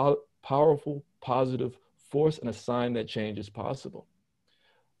 is a powerful, positive force and a sign that change is possible.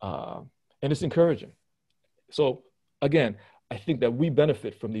 And it's encouraging. So again, I think that we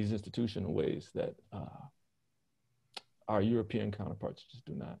benefit from these institutions in ways that our European counterparts just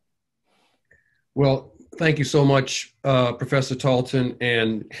do not. Well, thank you so much, Professor Talton.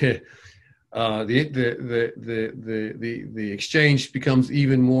 And the exchange becomes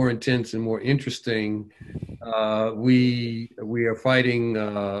even more intense and more interesting. We are fighting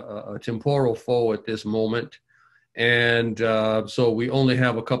a temporal foe at this moment. And so we only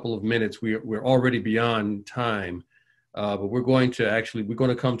have a couple of minutes. We're already beyond time, but we're going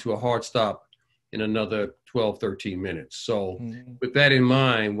to come to a hard stop in another 12, 13 minutes. So with that in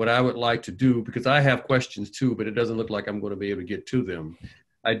mind, what I would like to do, because I have questions too, but it doesn't look like I'm going to be able to get to them.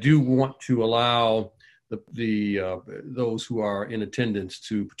 I do want to allow those who are in attendance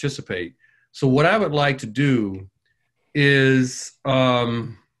to participate. So what I would like to do is put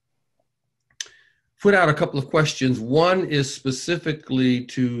out a couple of questions. One is specifically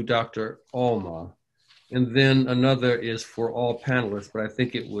to Dr. Auma, and then another is for all panelists, but I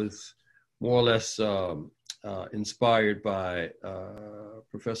think it was more or less inspired by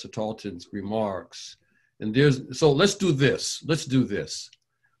Professor Talton's remarks. And so let's do this.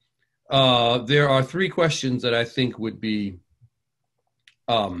 There are three questions that I think would be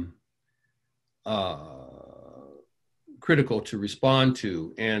critical to respond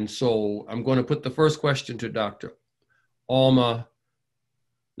to. And so I'm going to put the first question to Dr. Auma,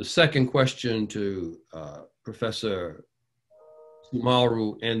 the second question to Professor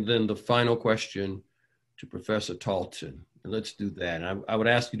Soumahoro, and then the final question to Professor Talton. And let's do that. And I would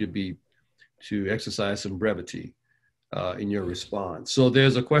ask you to exercise some brevity in your response. So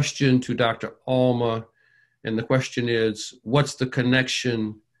there's a question to Dr. Auma, and the question is, what's the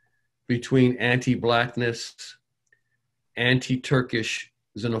connection between anti-Blackness, anti-Turkish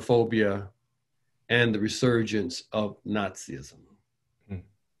xenophobia, and the resurgence of Nazism?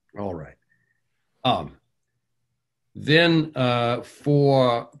 All right. Then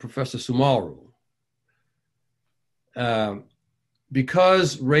for Professor Soumahoro,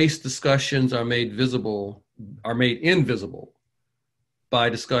 because race discussions are made invisible by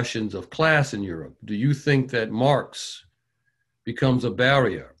discussions of class in Europe, do you think that Marx becomes a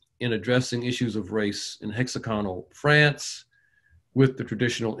barrier in addressing issues of race in hexagonal France with the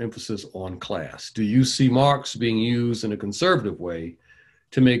traditional emphasis on class? Do you see Marx being used in a conservative way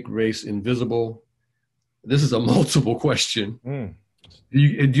to make race invisible? This is a multiple question. Do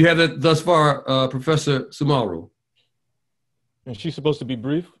you have that thus far, Professor Soumahoro? And she's supposed to be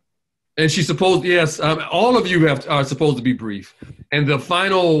brief? And she's supposed, yes, all of you are supposed to be brief. And the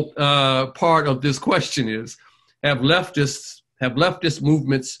final part of this question is, have leftist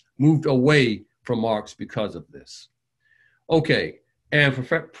movements moved away from Marx because of this? Okay, and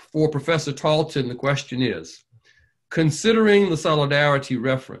for Professor Talton, the question is, considering the solidarity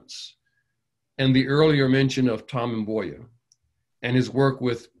reference and the earlier mention of Tom Mboya and his work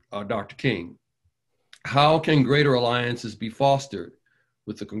with Dr. King, how can greater alliances be fostered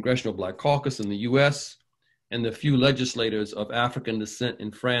with the Congressional Black Caucus in the US and the few legislators of African descent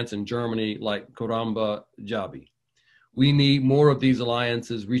in France and Germany like Karamba Jabi? We need more of these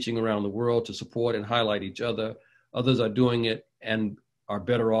alliances reaching around the world to support and highlight each other. Others are doing it and are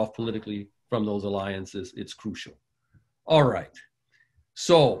better off politically from those alliances. It's crucial. All right.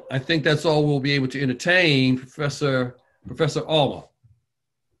 So I think that's all we'll be able to entertain. Professor Auma.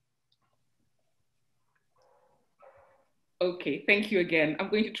 Okay, thank you again. I'm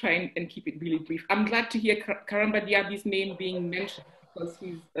going to try and keep it really brief. I'm glad to hear Karamba Diaby's name being mentioned because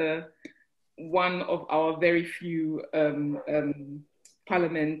he's one of our very few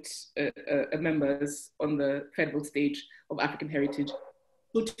parliament members on the federal stage of African heritage.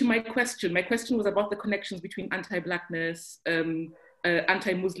 So to my question was about the connections between anti-Blackness,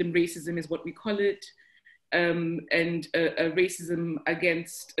 anti-Muslim racism is what we call it, and racism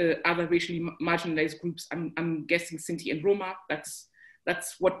against other racially marginalized groups. I'm guessing Sinti and Roma. That's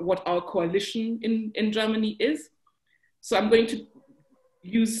what our coalition in Germany is. So I'm going to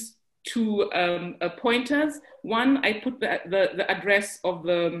use two pointers. One, I put the address of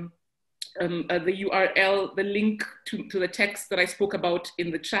the URL, the link to the text that I spoke about in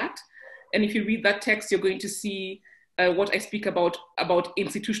the chat. And if you read that text, you're going to see what I speak about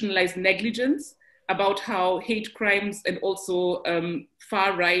institutionalized negligence, about how hate crimes and also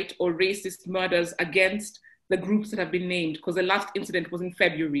far right or racist murders against the groups that have been named, because the last incident was in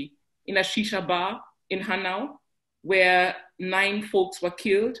February in a shisha bar in Hanau, where 9 folks were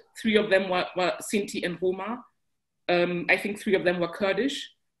killed. 3 of them were Sinti and Roma. I think 3 of them were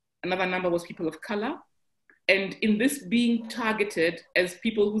Kurdish. Another number was people of color. And in this being targeted as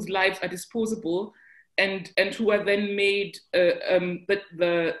people whose lives are disposable and who are then made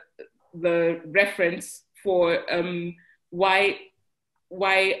the reference for why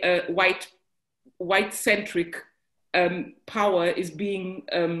white-centric power is being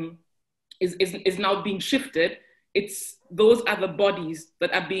is now being shifted. It's those are the bodies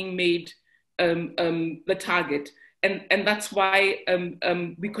that are being made the target, and that's why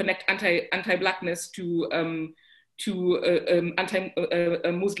we connect anti-Blackness to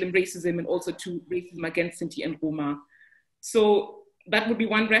anti-Muslim racism and also to racism against Sinti and Roma. So that would be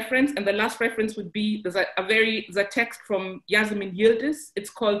one reference, and the last reference would be there's a text from Yasemin Yildiz. It's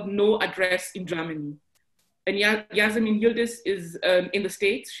called "No Address in Germany." And Yasemin Yildiz is in the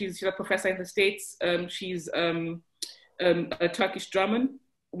States. She's a professor in the States. She's a Turkish German.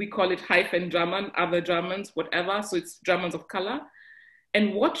 We call it hyphen German, other Germans, whatever. So it's Germans of color.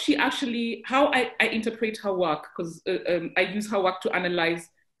 And what she actually, how I interpret her work, because I use her work to analyze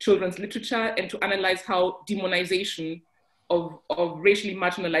children's literature and to analyze how demonization of racially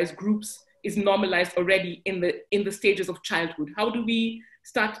marginalized groups is normalized already in the stages of childhood. How do we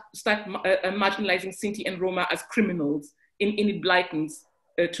start marginalizing Sinti and Roma as criminals in Enid Blyton's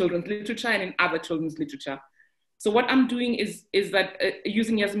children's literature and in other children's literature? So what I'm doing is that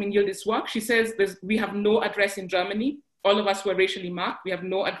using Yasemin Yildiz's work, she says we have no address in Germany. All of us who are racially marked, we have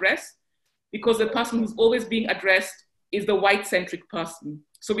no address, because the person who's always being addressed is the white-centric person.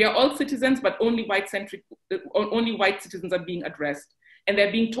 So we are all citizens, but only white citizens are being addressed, and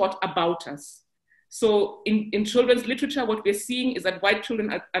they're being taught about us. So in children's literature, what we're seeing is that white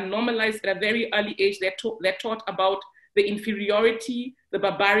children are normalized at a very early age. They're taught about the inferiority, the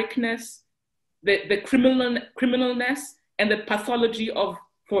barbaricness, the criminalness, and the pathology of,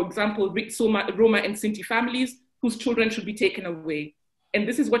 for example, Roma and Sinti families whose children should be taken away. And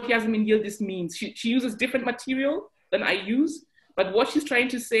this is what Yasemin Yildiz means. She uses different material than I use, but what she's trying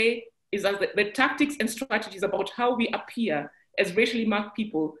to say is that the tactics and strategies about how we appear as racially marked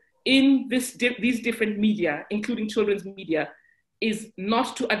people in these different media, including children's media, is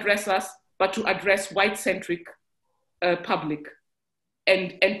not to address us, but to address white-centric public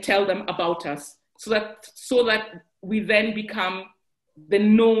and tell them about us, so that we then become the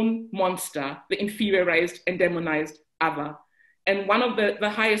known monster, the inferiorized and demonized other. And one of the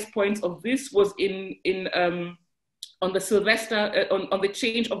highest points of this was on the Sylvester, on the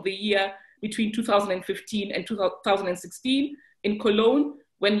change of the year between 2015 and 2016 in Cologne,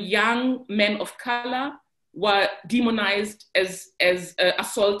 when young men of color were demonized as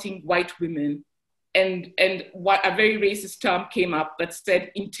assaulting white women. And what a very racist term came up that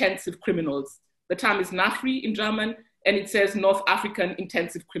said intensive criminals. The term is Nafri in German, and it says North African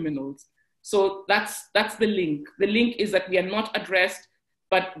intensive criminals. So that's the link. The link is that we are not addressed,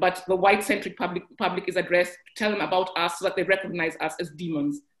 but the white-centric public is addressed to tell them about us so that they recognize us as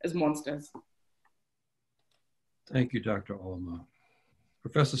demons, as monsters. Thank you, Dr. Auma.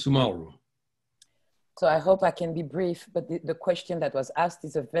 Professor Soumahoro. So I hope I can be brief, but the question that was asked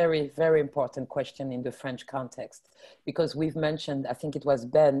is a very, very important question in the French context, because we've mentioned, I think it was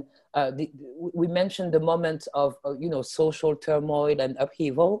Ben, we mentioned the moment of social turmoil and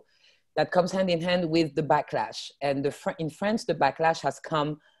upheaval that comes hand in hand with the backlash. And in France, the backlash has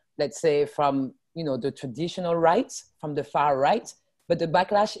come, let's say, from the traditional right, from the far right, but the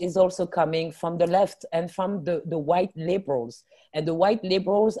backlash is also coming from the left and from the white liberals. And the white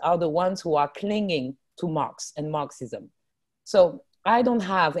liberals are the ones who are clinging to Marx and Marxism. So I don't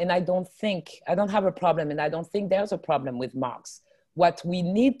have a problem, and I don't think there's a problem with Marx. What we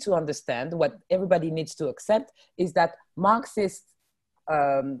need to understand, what everybody needs to accept, is that Marxist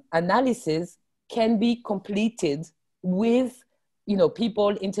analysis can be completed with you know,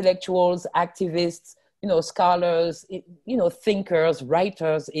 people, intellectuals, activists, you know, scholars, you know, thinkers,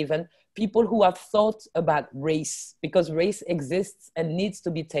 writers, even people who have thought about race, because race exists and needs to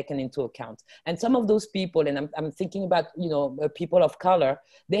be taken into account. And some of those people, and I'm thinking about, you know, people of color,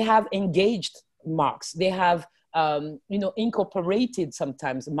 they have engaged Marx. They have, you know, incorporated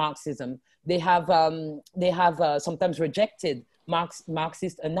sometimes Marxism. They have sometimes rejected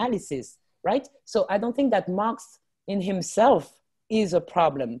Marxist analysis, right? So I don't think that Marx in himself is a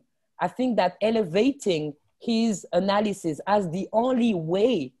problem. I think that elevating his analysis as the only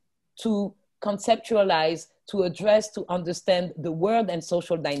way to conceptualize, to address, to understand the world and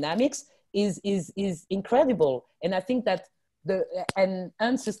social dynamics is incredible. And I think that and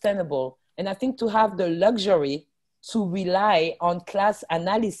unsustainable. And I think to have the luxury to rely on class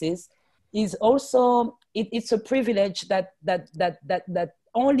analysis is also, it's a privilege that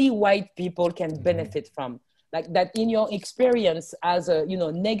only white people can benefit from. Like that in your experience as a, you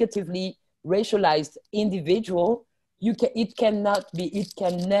know, negatively racialized individual, it can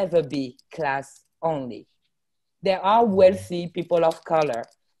never be class only. There are wealthy people of color,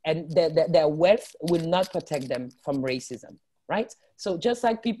 and their wealth will not protect them from racism, right? So just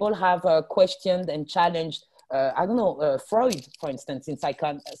like people have questioned and challenged, I don't know, Freud, for instance, in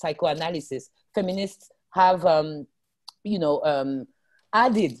psychoanalysis, feminists have, you know,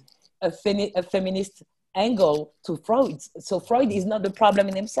 added a feminist angle to Freud. So Freud is not the problem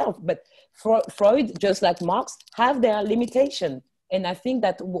in himself, but Freud, just like Marx, have their limitation. And I think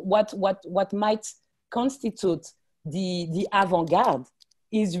that what might constitute the avant-garde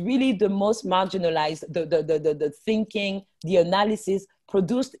is really the most marginalized, the thinking, the analysis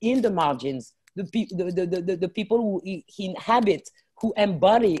produced in the margins, the people who inhabit, who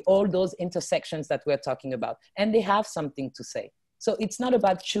embody all those intersections that we're talking about, and they have something to say. So it's not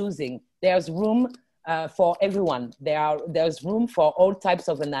about choosing. There's room for everyone. There's room for all types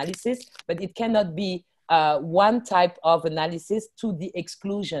of analysis, but it cannot be one type of analysis to the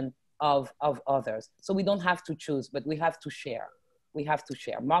exclusion of others. So we don't have to choose, but we have to share. We have to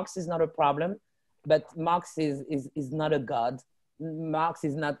share. Marx is not a problem, but Marx is not a god. Marx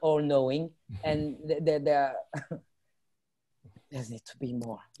is not all-knowing, and there needs to be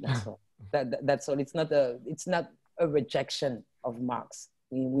more. That's all. That's all. It's not a rejection of Marx.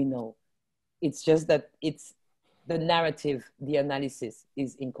 We know. It's just that it's the narrative, the analysis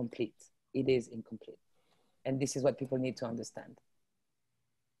is incomplete. It is incomplete. And this is what people need to understand.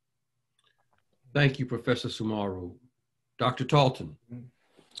 Thank you, Professor Soumahoro. Dr. Talton.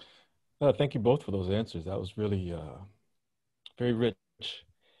 Thank you both for those answers. That was really very rich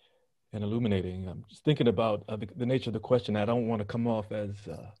and illuminating. I'm just thinking about the nature of the question. I don't want to come off as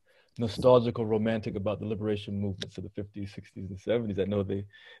nostalgic or romantic about the liberation movements of the 50s, 60s, and 70s. I know they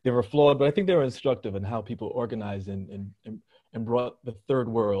were flawed, but I think they were instructive in how people organized and brought the third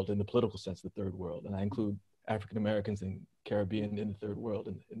world, in the political sense, the third world. And I include African Americans and Caribbean in the third world,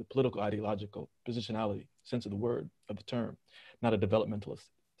 in the political ideological positionality, sense of the word, of the term, not a developmentalist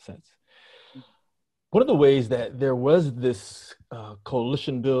sense. One of the ways that there was this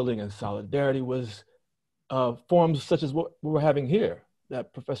coalition building and solidarity was forms such as what we're having here,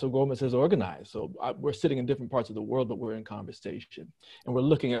 that Professor Gomez has organized. So we're sitting in different parts of the world, but we're in conversation, and we're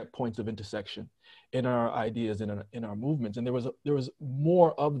looking at points of intersection in our ideas, in our movements. And there was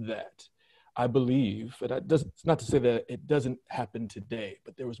more of that, I believe. And it's not to say that it doesn't happen today,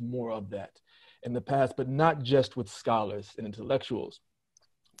 but there was more of that in the past, but not just with scholars and intellectuals,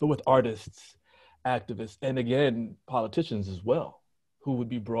 but with artists, activists, and again, politicians as well, who would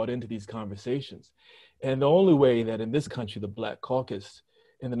be brought into these conversations. And the only way that in this country, the Black Caucus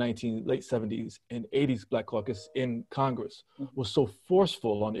in the late 70s and 80s, Black Caucus in Congress was so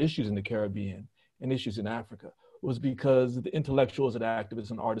forceful on issues in the Caribbean and issues in Africa was because the intellectuals and activists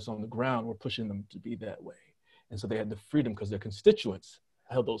and artists on the ground were pushing them to be that way. And so they had the freedom because their constituents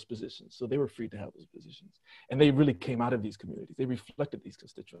held those positions. So they were free to have those positions. And they really came out of these communities. They reflected these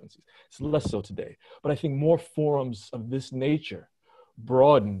constituencies. It's less so today. But I think more forums of this nature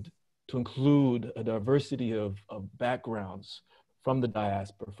broadened to include a diversity of backgrounds from the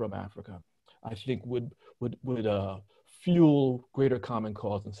diaspora, from Africa, I think would fuel greater common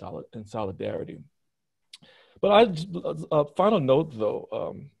cause and solidarity. But a final note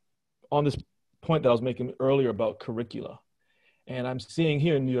though, on this point that I was making earlier about curricula. And I'm seeing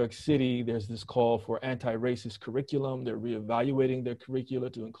here in New York City, there's this call for anti-racist curriculum. They're reevaluating their curricula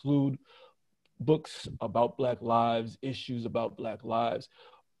to include books about Black lives, issues about Black lives,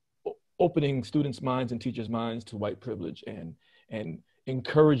 opening students' minds and teachers' minds to white privilege and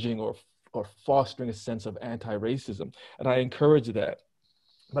encouraging or fostering a sense of anti-racism. And I encourage that.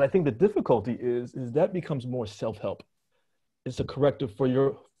 But I think the difficulty is that becomes more self-help it's a corrective for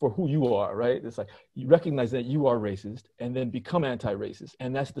who you are, right? It's like you recognize that you are racist and then become anti-racist.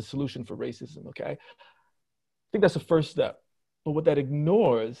 And that's the solution for racism, okay? I think that's the first step. But what that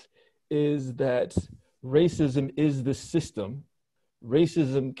ignores is that racism is the system.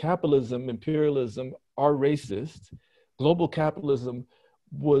 Racism, capitalism, imperialism are racist. Global capitalism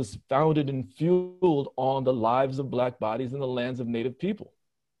was founded and fueled on the lives of Black bodies in the lands of Native people.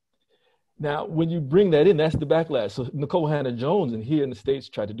 Now, when you bring that in, that's the backlash. So Nicole Hannah-Jones and here in the States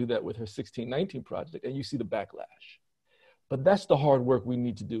tried to do that with her 1619 project, and you see the backlash. But that's the hard work we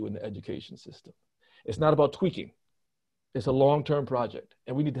need to do in the education system. It's not about tweaking. It's a long-term project.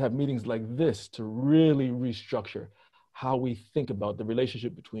 And we need to have meetings like this to really restructure how we think about the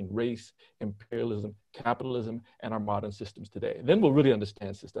relationship between race, imperialism, capitalism, and our modern systems today. And then we'll really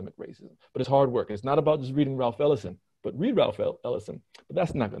understand systemic racism. But it's hard work. It's not about just reading Ralph Ellison, but read Ralph Ellison, but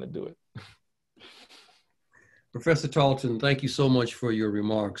that's not going to do it. Professor Talton, thank you so much for your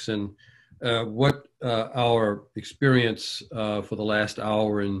remarks. And what our experience for the last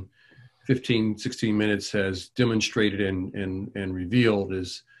hour and 15, 16 minutes has demonstrated and revealed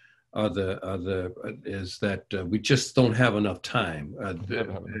is that we just don't have enough time.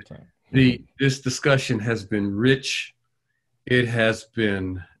 This discussion has been rich. It has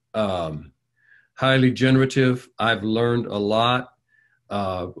been highly generative. I've learned a lot.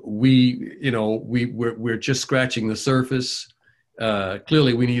 We're just scratching the surface.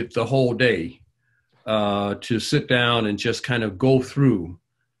 Clearly, we need the whole day to sit down and just kind of go through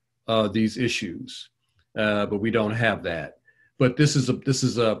these issues, but we don't have that. But this is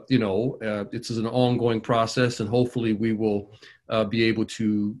an ongoing process, and hopefully we will be able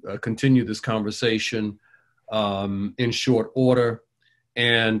to continue this conversation in short order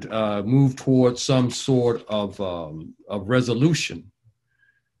and move towards some sort of resolution.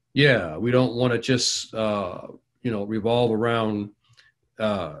 Yeah, we don't want to just revolve around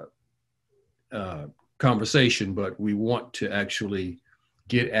conversation, but we want to actually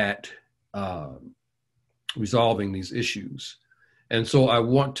get at resolving these issues. And so I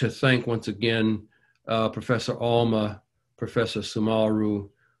want to thank once again Professor Auma, Professor Soumahoro,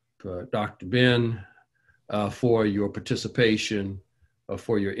 Dr. Ben, for your participation,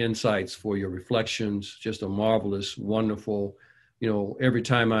 for your insights, for your reflections. Just a marvelous, wonderful. Every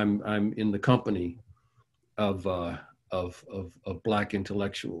time I'm in the company of Black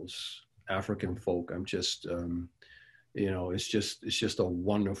intellectuals, African folk, I'm just it's just a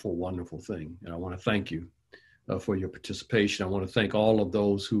wonderful, wonderful thing. And I want to thank you for your participation. I want to thank all of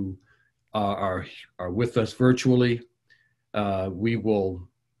those who are with us virtually.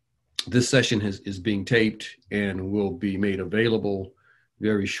 This session is being taped and will be made available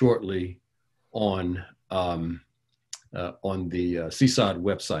very shortly on the CSAAD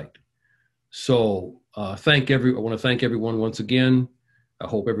website. So I want to thank everyone once again. I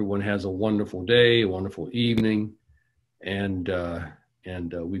hope everyone has a wonderful day, a wonderful evening, and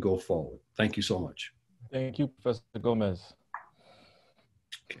we go forward. Thank you so much. Thank you, Professor Gomez.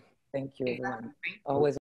 Thank you, everyone. Always